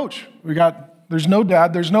need a coach. There's no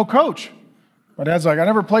dad, there's no coach. My dad's like, I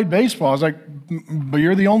never played baseball. I was like, but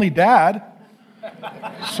you're the only dad,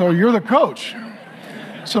 so you're the coach.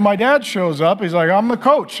 So my dad shows up, he's like, I'm the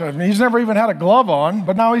coach. I mean, he's never even had a glove on,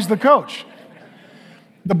 but now he's the coach.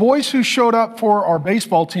 The boys who showed up for our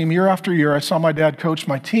baseball team year after year, I saw my dad coach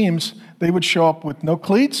my teams, they would show up with no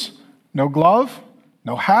cleats, no glove,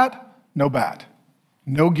 no hat, no bat,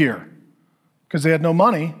 no gear, because they had no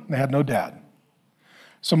money and they had no dad.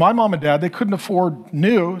 So my mom and dad, they couldn't afford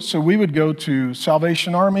new, so we would go to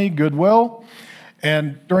Salvation Army, Goodwill,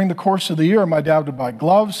 and during the course of the year, my dad would buy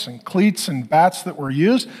gloves and cleats and bats that were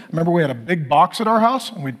used. I remember we had a big box at our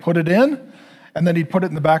house, and we'd put it in, and then he'd put it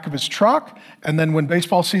in the back of his truck, and then when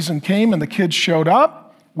baseball season came and the kids showed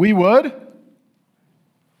up, we would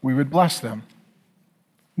bless them.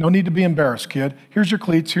 No need to be embarrassed, kid. Here's your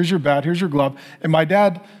cleats, here's your bat, here's your glove. And my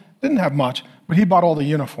dad didn't have much, but he bought all the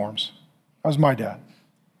uniforms. That was my dad.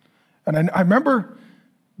 And I remember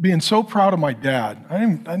being so proud of my dad. I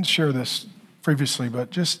didn't share this previously, but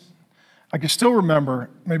just, I can still remember,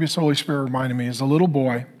 maybe it's the Holy Spirit reminding me, as a little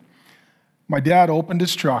boy, my dad opened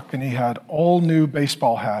his truck and he had all new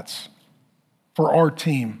baseball hats for our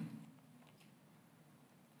team.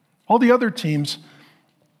 All the other teams,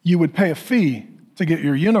 you would pay a fee to get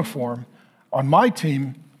your uniform. On my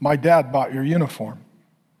team, my dad bought your uniform.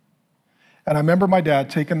 And I remember my dad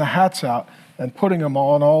taking the hats out and putting them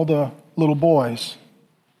on all the little boys.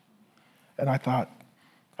 And I thought,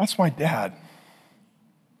 that's my dad.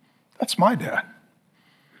 That's my dad.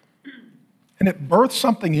 And it birthed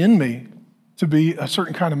something in me to be a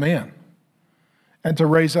certain kind of man and to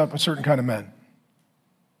raise up a certain kind of men.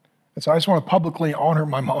 And so I just want to publicly honor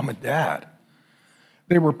my mom and dad.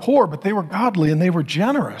 They were poor, but they were godly and they were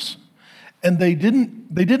generous. And they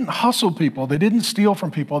didn't hustle people. They didn't steal from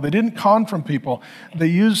people. They didn't con from people. They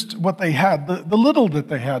used what they had, the little that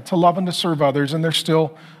they had, to love and to serve others, and they're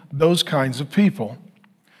still those kinds of people.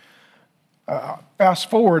 Fast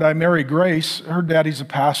forward, I marry Grace. Her daddy's a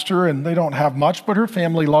pastor, and they don't have much, but her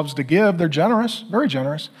family loves to give. They're generous, very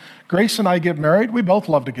generous. Grace and I get married. We both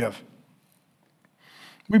love to give.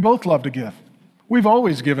 We both love to give. We've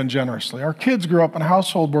always given generously. Our kids grew up in a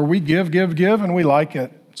household where we give, and we like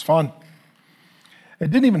it. It's fun. It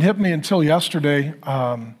didn't even hit me until yesterday.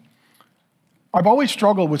 I've always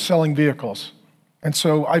struggled with selling vehicles. And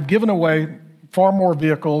so I've given away far more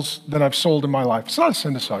vehicles than I've sold in my life. It's not a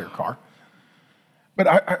sin to sell your car.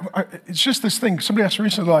 But it's just this thing. Somebody asked me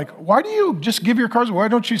recently, like, why do you just give your cars? Why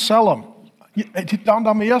don't you sell them? It dawned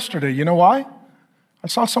on me yesterday. You know why? I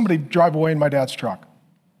saw somebody drive away in my dad's truck.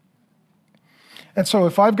 And so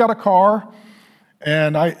if I've got a car,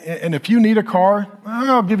 and if you need a car,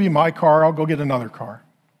 I'll give you my car. I'll go get another car.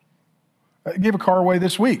 I gave a car away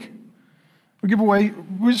this week. We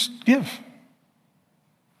just give.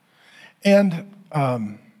 And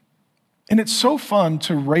it's so fun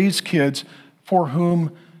to raise kids for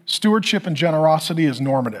whom stewardship and generosity is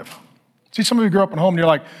normative. See, some of you grew up in a home and you're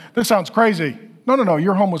like, this sounds crazy. No,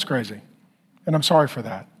 your home was crazy. And I'm sorry for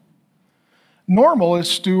that. Normal is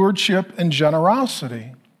stewardship and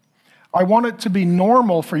generosity. I want it to be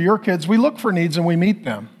normal for your kids. We look for needs and we meet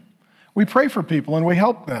them. We pray for people and we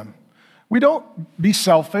help them. We don't be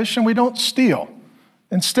selfish and we don't steal.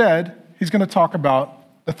 Instead, he's going to talk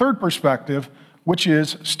about the third perspective, which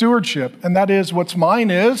is stewardship. And that is, what's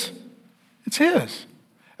mine is, it's his.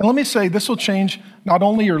 And let me say, this will change not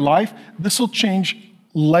only your life, this will change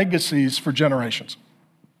legacies for generations.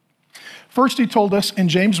 First, he told us in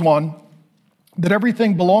James 1 that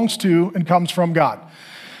everything belongs to and comes from God.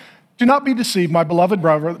 Do not be deceived, my beloved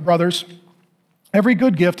brothers. Every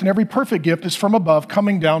good gift and every perfect gift is from above,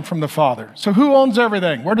 coming down from the Father. So who owns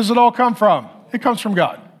everything? Where does it all come from? It comes from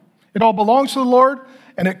God. It all belongs to the Lord,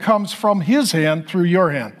 and it comes from his hand through your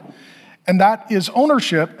hand. And that is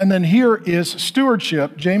ownership. And then here is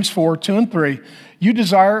stewardship, James 4, 2 and 3. You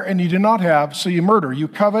desire and you do not have, so you murder. You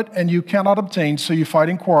covet and you cannot obtain, so you fight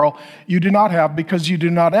and quarrel. You do not have because you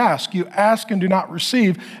do not ask. You ask and do not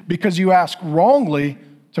receive because you ask wrongly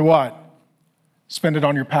to what? Spend it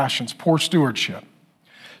on your passions. Poor stewardship.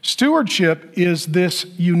 Stewardship is this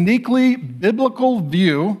uniquely biblical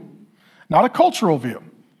view, not a cultural view.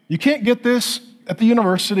 You can't get this at the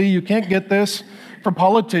university. You can't get this from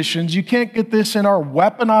politicians. You can't get this in our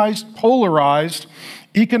weaponized, polarized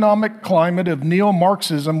economic climate of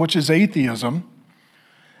neo-Marxism, which is atheism.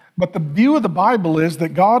 But the view of the Bible is that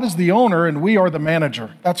God is the owner and we are the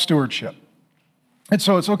manager. That's stewardship. And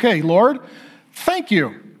so it's okay, Lord, thank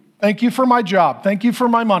you. Thank you for my job. Thank you for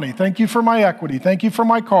my money. Thank you for my equity. Thank you for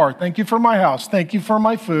my car. Thank you for my house. Thank you for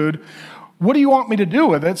my food. What do you want me to do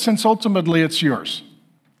with it, since ultimately it's yours?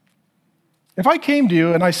 If I came to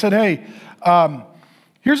you and I said, hey,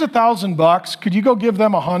 here's $1,000. Could you go give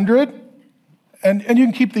them 100? And you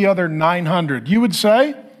can keep the other 900. You would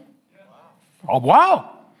say, oh,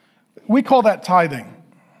 wow. We call that tithing.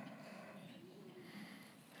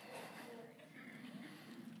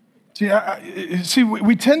 See,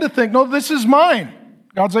 we tend to think, no, this is mine.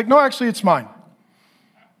 God's like, no, actually, it's mine.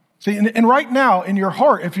 See, and right now in your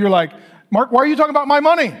heart, if you're like, Mark, why are you talking about my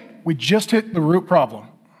money? We just hit the root problem.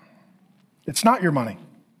 It's not your money.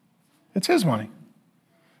 It's his money.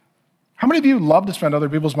 How many of you love to spend other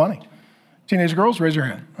people's money? Teenage girls, raise your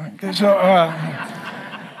hand. Okay, so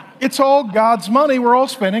it's all God's money. We're all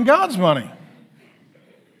spending God's money.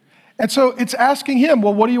 And so it's asking him,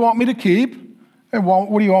 well, what do you want me to keep? And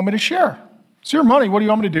what do you want me to share? It's your money. What do you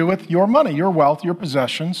want me to do with your money, your wealth, your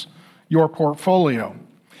possessions, your portfolio?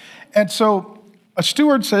 And so a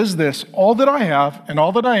steward says this, all that I have and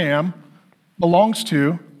all that I am belongs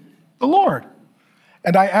to the Lord.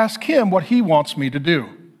 And I ask him what he wants me to do.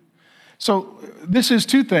 So this is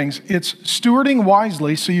two things. It's stewarding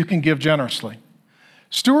wisely so you can give generously.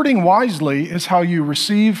 Stewarding wisely is how you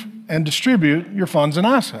receive and distribute your funds and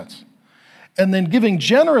assets. And then giving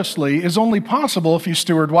generously is only possible if you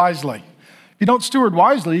steward wisely. If you don't steward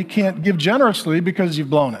wisely, you can't give generously because you've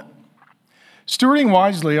blown it. Stewarding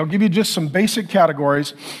wisely, I'll give you just some basic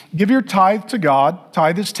categories. Give your tithe to God.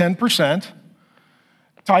 Tithe is 10%.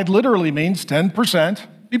 Tithe literally means 10%.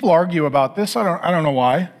 People argue about this. I don't know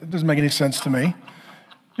why. It doesn't make any sense to me.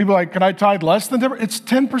 People are like, can I tithe less than 10%? It's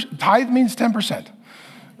 10%. Tithe means 10%.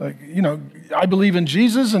 Like, I believe in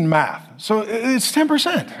Jesus and math. So it's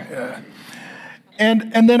 10%. Yeah.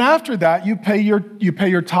 And then after that, you pay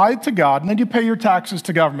your tithe to God, and then you pay your taxes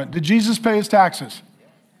to government. Did Jesus pay his taxes?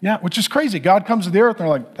 Yeah, which is crazy. God comes to the earth, and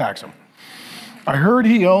they're like, tax him. I heard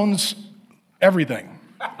he owns everything.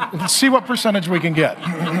 Let's see what percentage we can get.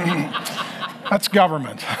 That's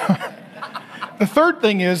government. The third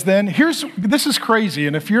thing is then, this is crazy,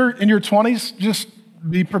 and if you're in your 20s, just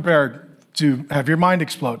be prepared to have your mind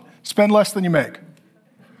explode. Spend less than you make.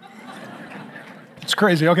 It's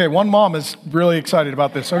crazy. Okay, one mom is really excited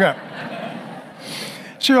about this. Okay.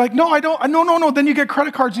 So you're like, no, I don't. No. Then you get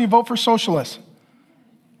credit cards and you vote for socialists.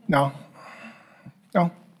 No.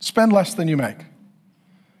 Spend less than you make.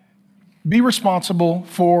 Be responsible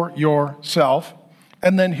for yourself.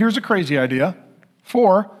 And then here's a crazy idea.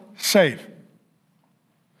 4, save. Do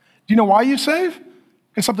you know why you save?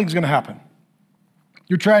 Because something's going to happen.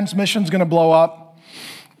 Your transmission's going to blow up.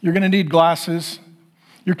 You're going to need glasses.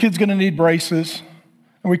 Your kid's going to need braces.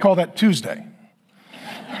 And we call that Tuesday.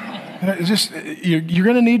 It's just, you're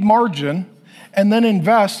going to need margin, and then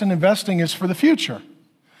invest, and investing is for the future.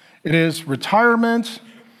 It is retirement,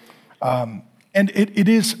 and it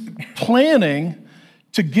is planning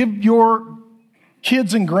to give your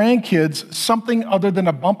kids and grandkids something other than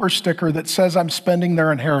a bumper sticker that says I'm spending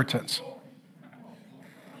their inheritance.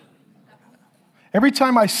 Every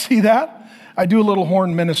time I see that, I do a little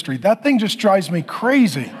horn ministry. That thing just drives me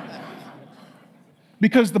crazy.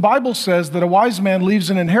 Because the Bible says that a wise man leaves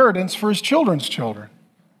an inheritance for his children's children.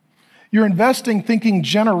 You're investing thinking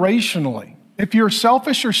generationally. If you're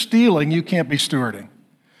selfish or stealing, you can't be stewarding.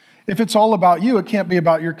 If it's all about you, it can't be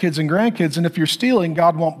about your kids and grandkids. And if you're stealing,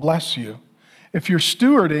 God won't bless you. If you're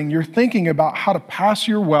stewarding, you're thinking about how to pass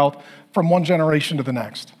your wealth from one generation to the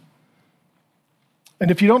next. And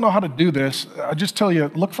if you don't know how to do this, I just tell you,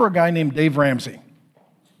 look for a guy named Dave Ramsey.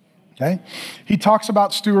 Okay? He talks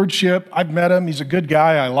about stewardship. I've met him. He's a good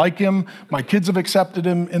guy. I like him. My kids have accepted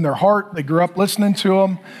him in their heart. They grew up listening to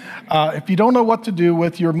him. If you don't know what to do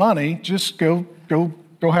with your money, just go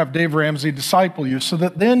have Dave Ramsey disciple you so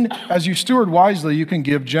that then as you steward wisely, you can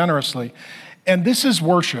give generously. And this is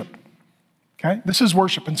worship. Okay? This is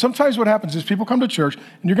worship. And sometimes what happens is people come to church,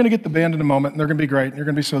 and you're going to get the band in a moment, and they're going to be great, and you're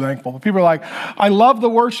going to be so thankful. But people are like, I love the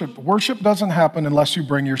worship. Worship doesn't happen unless you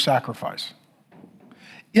bring your sacrifice.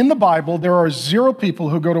 In the Bible, there are 0 people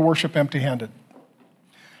who go to worship empty-handed.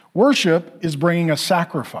 Worship is bringing a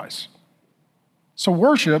sacrifice. So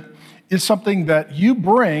worship is something that you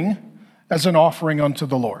bring as an offering unto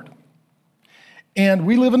the Lord. And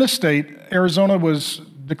we live in a state, Arizona was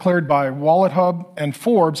declared by Wallet Hub and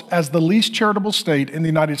Forbes as the least charitable state in the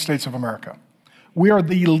United States of America. We are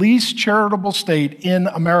the least charitable state in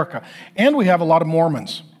America. And we have a lot of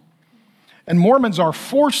Mormons. And Mormons are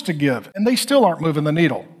forced to give, and they still aren't moving the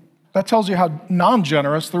needle. That tells you how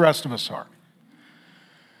non-generous the rest of us are.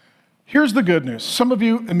 Here's the good news. Some of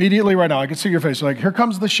you immediately right now, I can see your face, like, here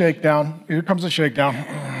comes the shakedown. Here comes the shakedown.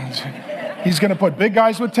 He's going to put big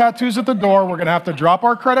guys with tattoos at the door. We're going to have to drop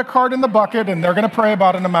our credit card in the bucket, and they're going to pray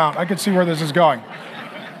about an amount. I can see where this is going.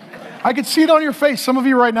 I can see it on your face. Some of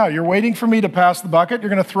you right now, you're waiting for me to pass the bucket. You're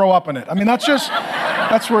going to throw up in it. I mean, that's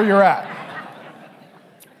where you're at.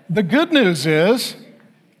 The good news is,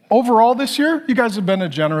 overall this year, you guys have been a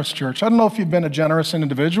generous church. I don't know if you've been a generous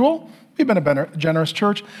individual. You've been a generous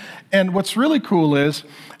church. And what's really cool is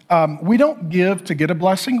we don't give to get a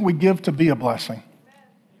blessing. We give to be a blessing.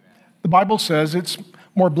 The Bible says it's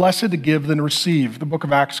more blessed to give than receive. The book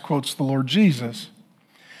of Acts quotes the Lord Jesus.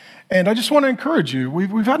 And I just want to encourage you.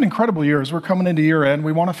 We've had incredible years. We're coming into year end.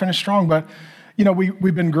 We want to finish strong. But,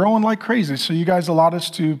 we've been growing like crazy. So you guys allowed us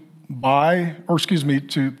to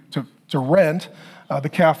to rent The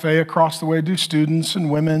cafe across the way do students and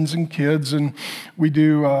women's and kids, and we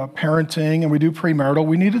do parenting, and we do premarital.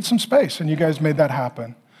 We needed some space, and you guys made that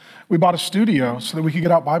happen. We bought a studio so that we could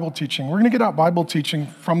get out Bible teaching. We're going to get out Bible teaching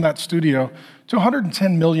from that studio to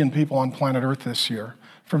 110 million people on planet Earth this year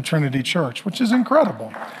from Trinity Church, which is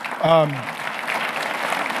incredible.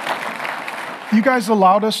 You guys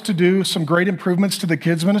allowed us to do some great improvements to the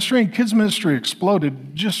kids ministry, and kids ministry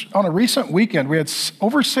exploded. Just on a recent weekend, we had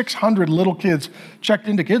over 600 little kids checked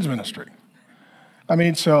into kids ministry. They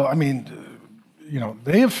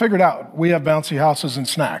have figured out we have bouncy houses and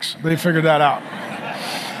snacks. They figured that out.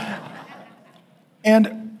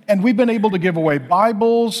 And we've been able to give away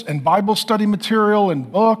Bibles and Bible study material and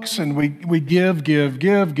books, and we give,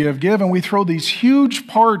 and we throw these huge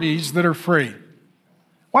parties that are free.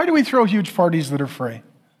 Why do we throw huge parties that are free?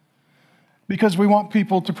 Because we want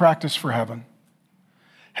people to practice for heaven.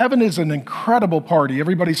 Heaven is an incredible party.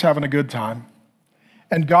 Everybody's having a good time.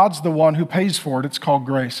 And God's the one who pays for it. It's called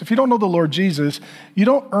grace. If you don't know the Lord Jesus, you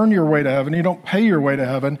don't earn your way to heaven. You don't pay your way to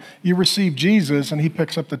heaven. You receive Jesus, and he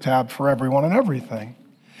picks up the tab for everyone and everything.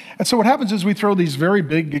 And so what happens is we throw these very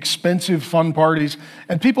big, expensive, fun parties,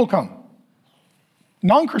 and people come.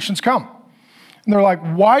 Non-Christians come. And they're like,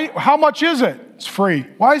 why? How much is it? It's free.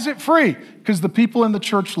 Why is it free? Because the people in the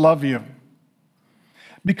church love you.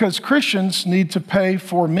 Because Christians need to pay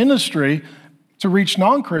for ministry to reach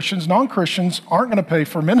non-Christians. Non-Christians aren't going to pay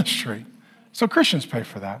for ministry. So Christians pay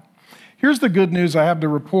for that. Here's the good news I have to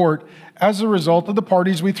report. As a result of the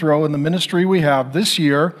parties we throw and the ministry we have this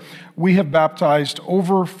year, we have baptized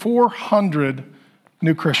over 400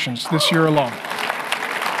 new Christians this year alone.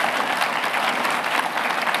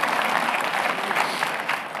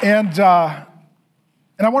 And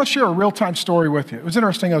I want to share a real-time story with you. It was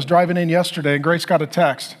interesting. I was driving in yesterday, and Grace got a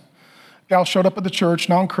text. A gal showed up at the church,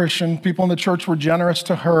 non-Christian. People in the church were generous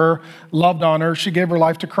to her, loved on her. She gave her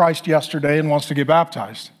life to Christ yesterday and wants to get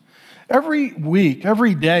baptized. Every week,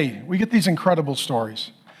 every day, we get these incredible stories.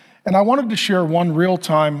 And I wanted to share one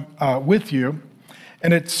real-time with you,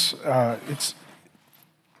 and it's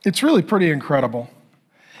really pretty incredible.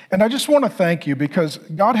 And I just want to thank you because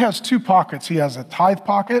God has two pockets. He has a tithe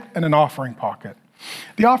pocket and an offering pocket.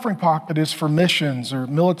 The offering pocket is for missions or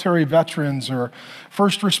military veterans or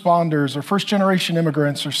first responders or first-generation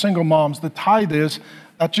immigrants or single moms. The tithe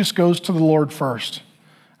that just goes to the Lord first.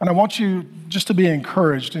 And I want you just to be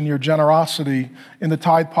encouraged in your generosity in the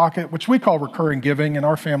tithe pocket, which we call recurring giving, and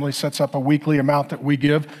our family sets up a weekly amount that we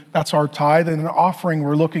give. That's our tithe. And in an offering,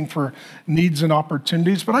 we're looking for needs and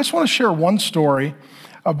opportunities. But I just want to share one story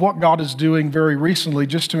of what God is doing very recently,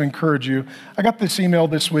 just to encourage you. I got this email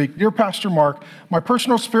this week. Dear Pastor Mark, my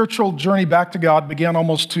personal spiritual journey back to God began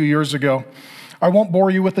almost 2 years ago. I won't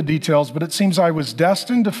bore you with the details, but it seems I was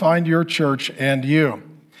destined to find your church and you.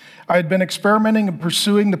 I had been experimenting and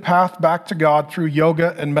pursuing the path back to God through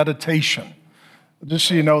yoga and meditation. Just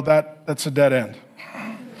so you know, that's a dead end.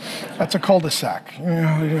 That's a cul-de-sac.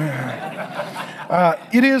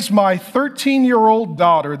 It is my 13-year-old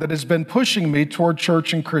daughter that has been pushing me toward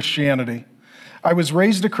church and Christianity. I was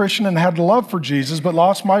raised a Christian and had a love for Jesus, but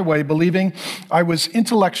lost my way, believing I was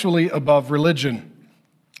intellectually above religion.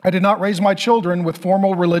 I did not raise my children with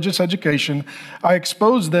formal religious education. I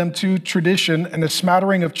exposed them to tradition and a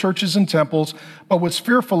smattering of churches and temples, but was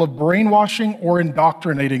fearful of brainwashing or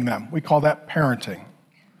indoctrinating them. We call that parenting.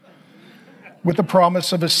 With the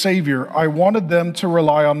promise of a Savior, I wanted them to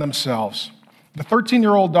rely on themselves. The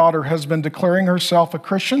 13-year-old daughter has been declaring herself a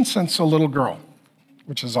Christian since a little girl,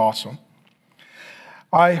 which is awesome.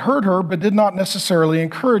 I heard her, but did not necessarily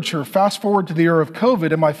encourage her. Fast forward to the year of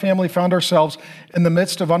COVID, and my family found ourselves in the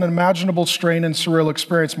midst of unimaginable strain and surreal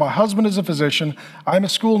experience. My husband is a physician, I'm a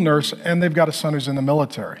school nurse, and they've got a son who's in the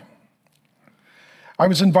military. I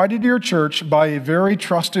was invited to your church by a very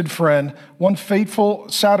trusted friend. One fateful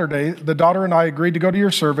Saturday, the daughter and I agreed to go to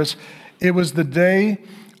your service. It was the day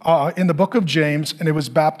in the book of James, and it was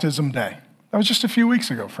baptism day. That was just a few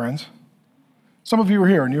weeks ago, friends. Some of you were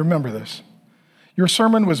here, and you remember this. Your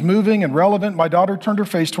sermon was moving and relevant. My daughter turned her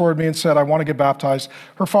face toward me and said, I want to get baptized.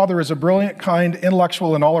 Her father is a brilliant, kind,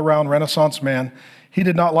 intellectual, and all-around Renaissance man. He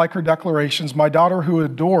did not like her declarations. My daughter, who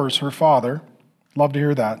adores her father, love to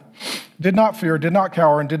hear that, did not fear, did not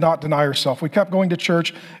cower, and did not deny herself. We kept going to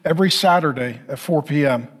church every Saturday at 4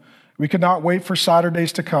 p.m. We could not wait for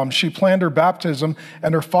Saturdays to come. She planned her baptism,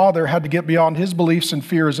 and her father had to get beyond his beliefs and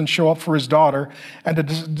fears and show up for his daughter,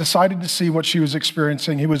 and decided to see what she was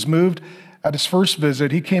experiencing. He was moved at his first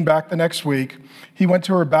visit. He came back the next week. He went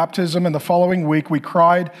to her baptism, and the following week we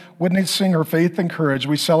cried, witnessing her faith and courage.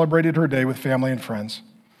 We celebrated her day with family and friends.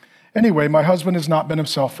 Anyway, my husband has not been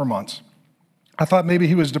himself for months. I thought maybe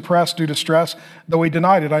he was depressed due to stress. Though he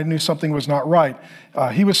denied it, I knew something was not right.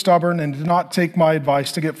 He was stubborn and did not take my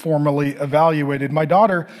advice to get formally evaluated. My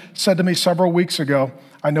daughter said to me several weeks ago,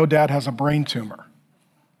 I know Dad has a brain tumor.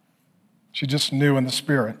 She just knew in the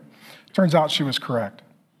spirit. Turns out she was correct.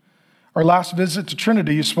 Our last visit to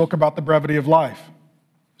Trinity, you spoke about the brevity of life.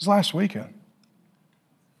 It was last weekend.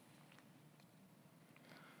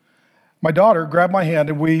 My daughter grabbed my hand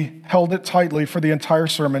and we held it tightly for the entire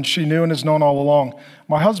sermon. She knew and has known all along.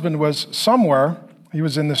 My husband was somewhere. He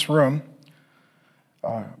was in this room.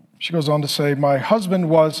 She goes on to say, my husband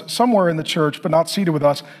was somewhere in the church, but not seated with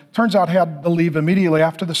us. Turns out he had to leave immediately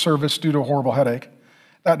after the service due to a horrible headache.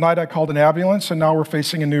 That night I called an ambulance, and now we're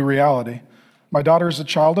facing a new reality. My daughter is a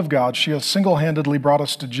child of God. She has single-handedly brought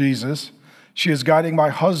us to Jesus. She is guiding my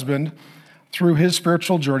husband through his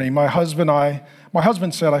spiritual journey. My husband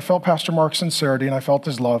said, I felt Pastor Mark's sincerity and I felt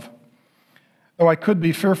his love. Though I could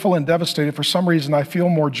be fearful and devastated, for some reason I feel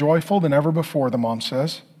more joyful than ever before, the mom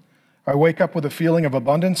says. I wake up with a feeling of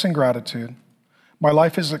abundance and gratitude. My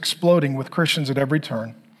life is exploding with Christians at every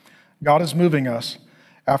turn. God is moving us.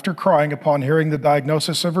 After crying upon hearing the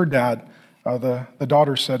diagnosis of her dad, the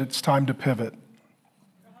daughter said, it's time to pivot.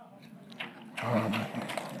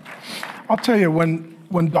 I'll tell you,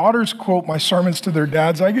 when daughters quote my sermons to their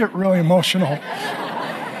dads, I get really emotional.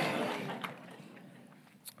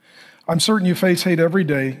 I'm certain you face hate every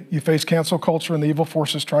day. You face cancel culture and the evil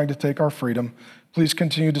forces trying to take our freedom. Please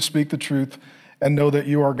continue to speak the truth and know that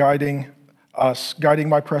you are guiding us, guiding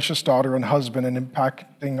my precious daughter and husband and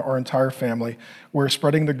impacting our entire family. We're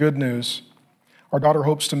spreading the good news. Our daughter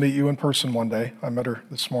hopes to meet you in person one day. I met her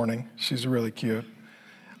this morning. She's really cute.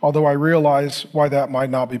 Although I realize why that might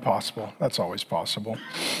not be possible. That's always possible.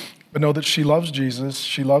 But know that she loves Jesus.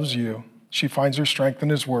 She loves you. She finds her strength in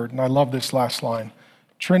his word. And I love this last line.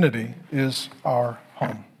 Trinity is our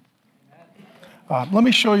home. Let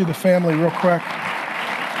me show you the family real quick.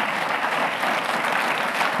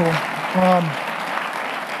 Cool.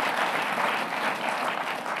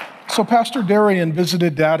 So Pastor Darian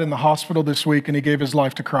visited Dad in the hospital this week, and he gave his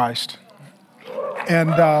life to Christ.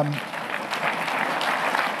 And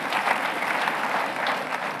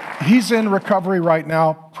he's in recovery right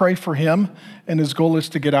now. Pray for him. And his goal is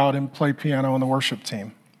to get out and play piano in the worship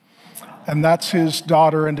team. And that's his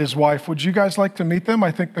daughter and his wife. Would you guys like to meet them?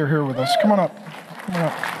 I think they're here with us. Come on up. Come on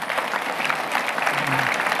up.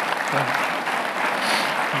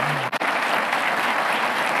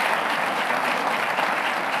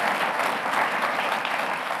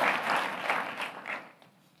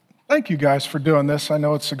 Thank you guys for doing this. I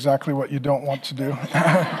know it's exactly what you don't want to do.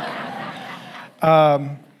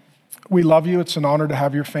 We love you. It's an honor to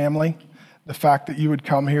have your family. The fact that you would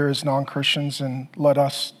come here as non-Christians and let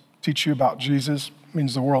us teach you about Jesus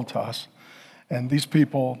means the world to us. And these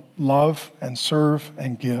people love and serve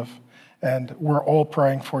and give. And we're all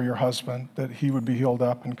praying for your husband, that he would be healed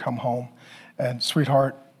up and come home. And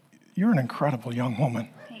sweetheart, you're an incredible young woman.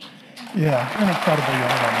 Yeah, you're an incredible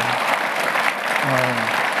young woman.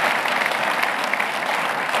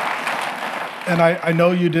 And I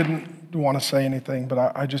know you didn't want to say anything,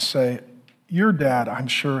 but I just say, your dad, I'm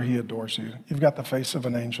sure he adores you. You've got the face of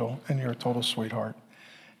an angel, and you're a total sweetheart.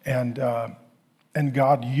 And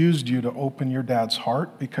God used you to open your dad's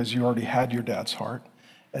heart because you already had your dad's heart,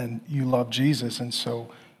 and you love Jesus. And so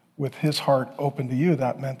with his heart open to you,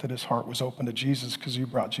 that meant that his heart was open to Jesus because you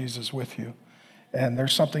brought Jesus with you. And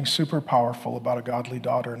there's something super powerful about a godly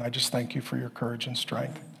daughter, and I just thank you for your courage and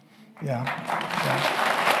strength. Yeah.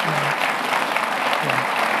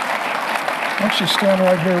 Why don't you stand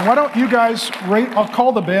right here? Why don't you guys I'll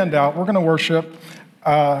call the band out. We're going to worship.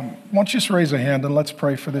 Why don't you just raise a hand and let's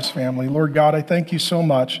pray for this family. Lord God, I thank you so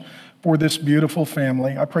much for this beautiful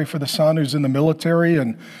family. I pray for the son who's in the military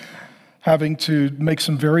and having to make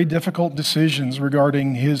some very difficult decisions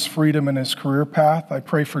regarding his freedom and his career path. I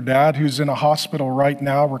pray for Dad who's in a hospital right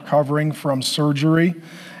now recovering from surgery.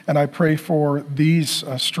 And I pray for these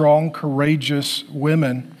strong, courageous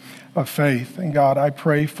women of faith. And God, I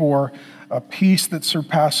pray for a peace that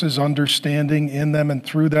surpasses understanding in them and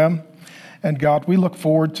through them. And God, we look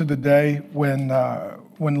forward to the day when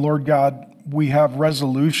Lord God, we have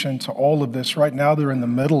resolution to all of this. Right now, they're in the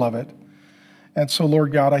middle of it. And so,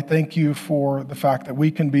 Lord God, I thank you for the fact that we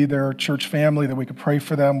can be their church family, that we can pray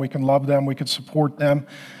for them, we can love them, we can support them.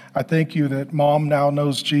 I thank you that mom now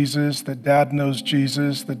knows Jesus, that dad knows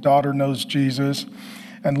Jesus, that daughter knows Jesus.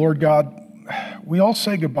 And Lord God, we all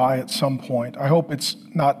say goodbye at some point. I hope it's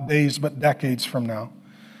not days, but decades from now.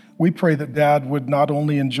 We pray that Dad would not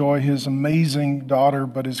only enjoy his amazing daughter,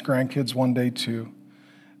 but his grandkids one day too.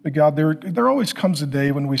 But God, there always comes a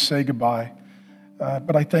day when we say goodbye.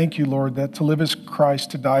 But I thank you, Lord, that to live as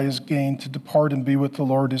Christ, to die as gain, to depart and be with the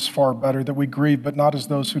Lord is far better, that we grieve, but not as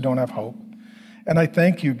those who don't have hope. And I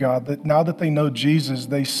thank you, God, that now that they know Jesus,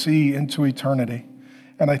 they see into eternity.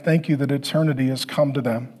 And I thank you that eternity has come to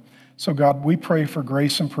them. So, God, we pray for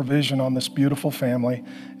grace and provision on this beautiful family.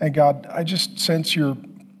 And, God, I just sense your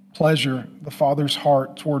pleasure, the Father's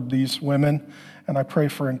heart toward these women. And I pray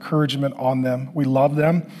for encouragement on them. We love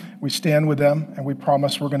them, we stand with them, and we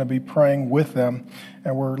promise we're going to be praying with them.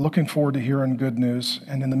 And we're looking forward to hearing good news.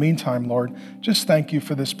 And in the meantime, Lord, just thank you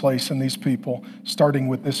for this place and these people, starting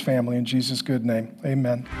with this family in Jesus' good name.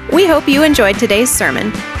 Amen. We hope you enjoyed today's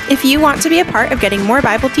sermon. If you want to be a part of getting more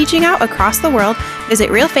Bible teaching out across the world, visit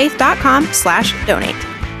realfaith.com/donate.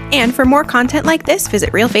 And for more content like this,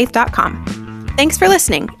 visit realfaith.com. Thanks for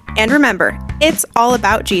listening. And remember, it's all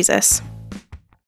about Jesus.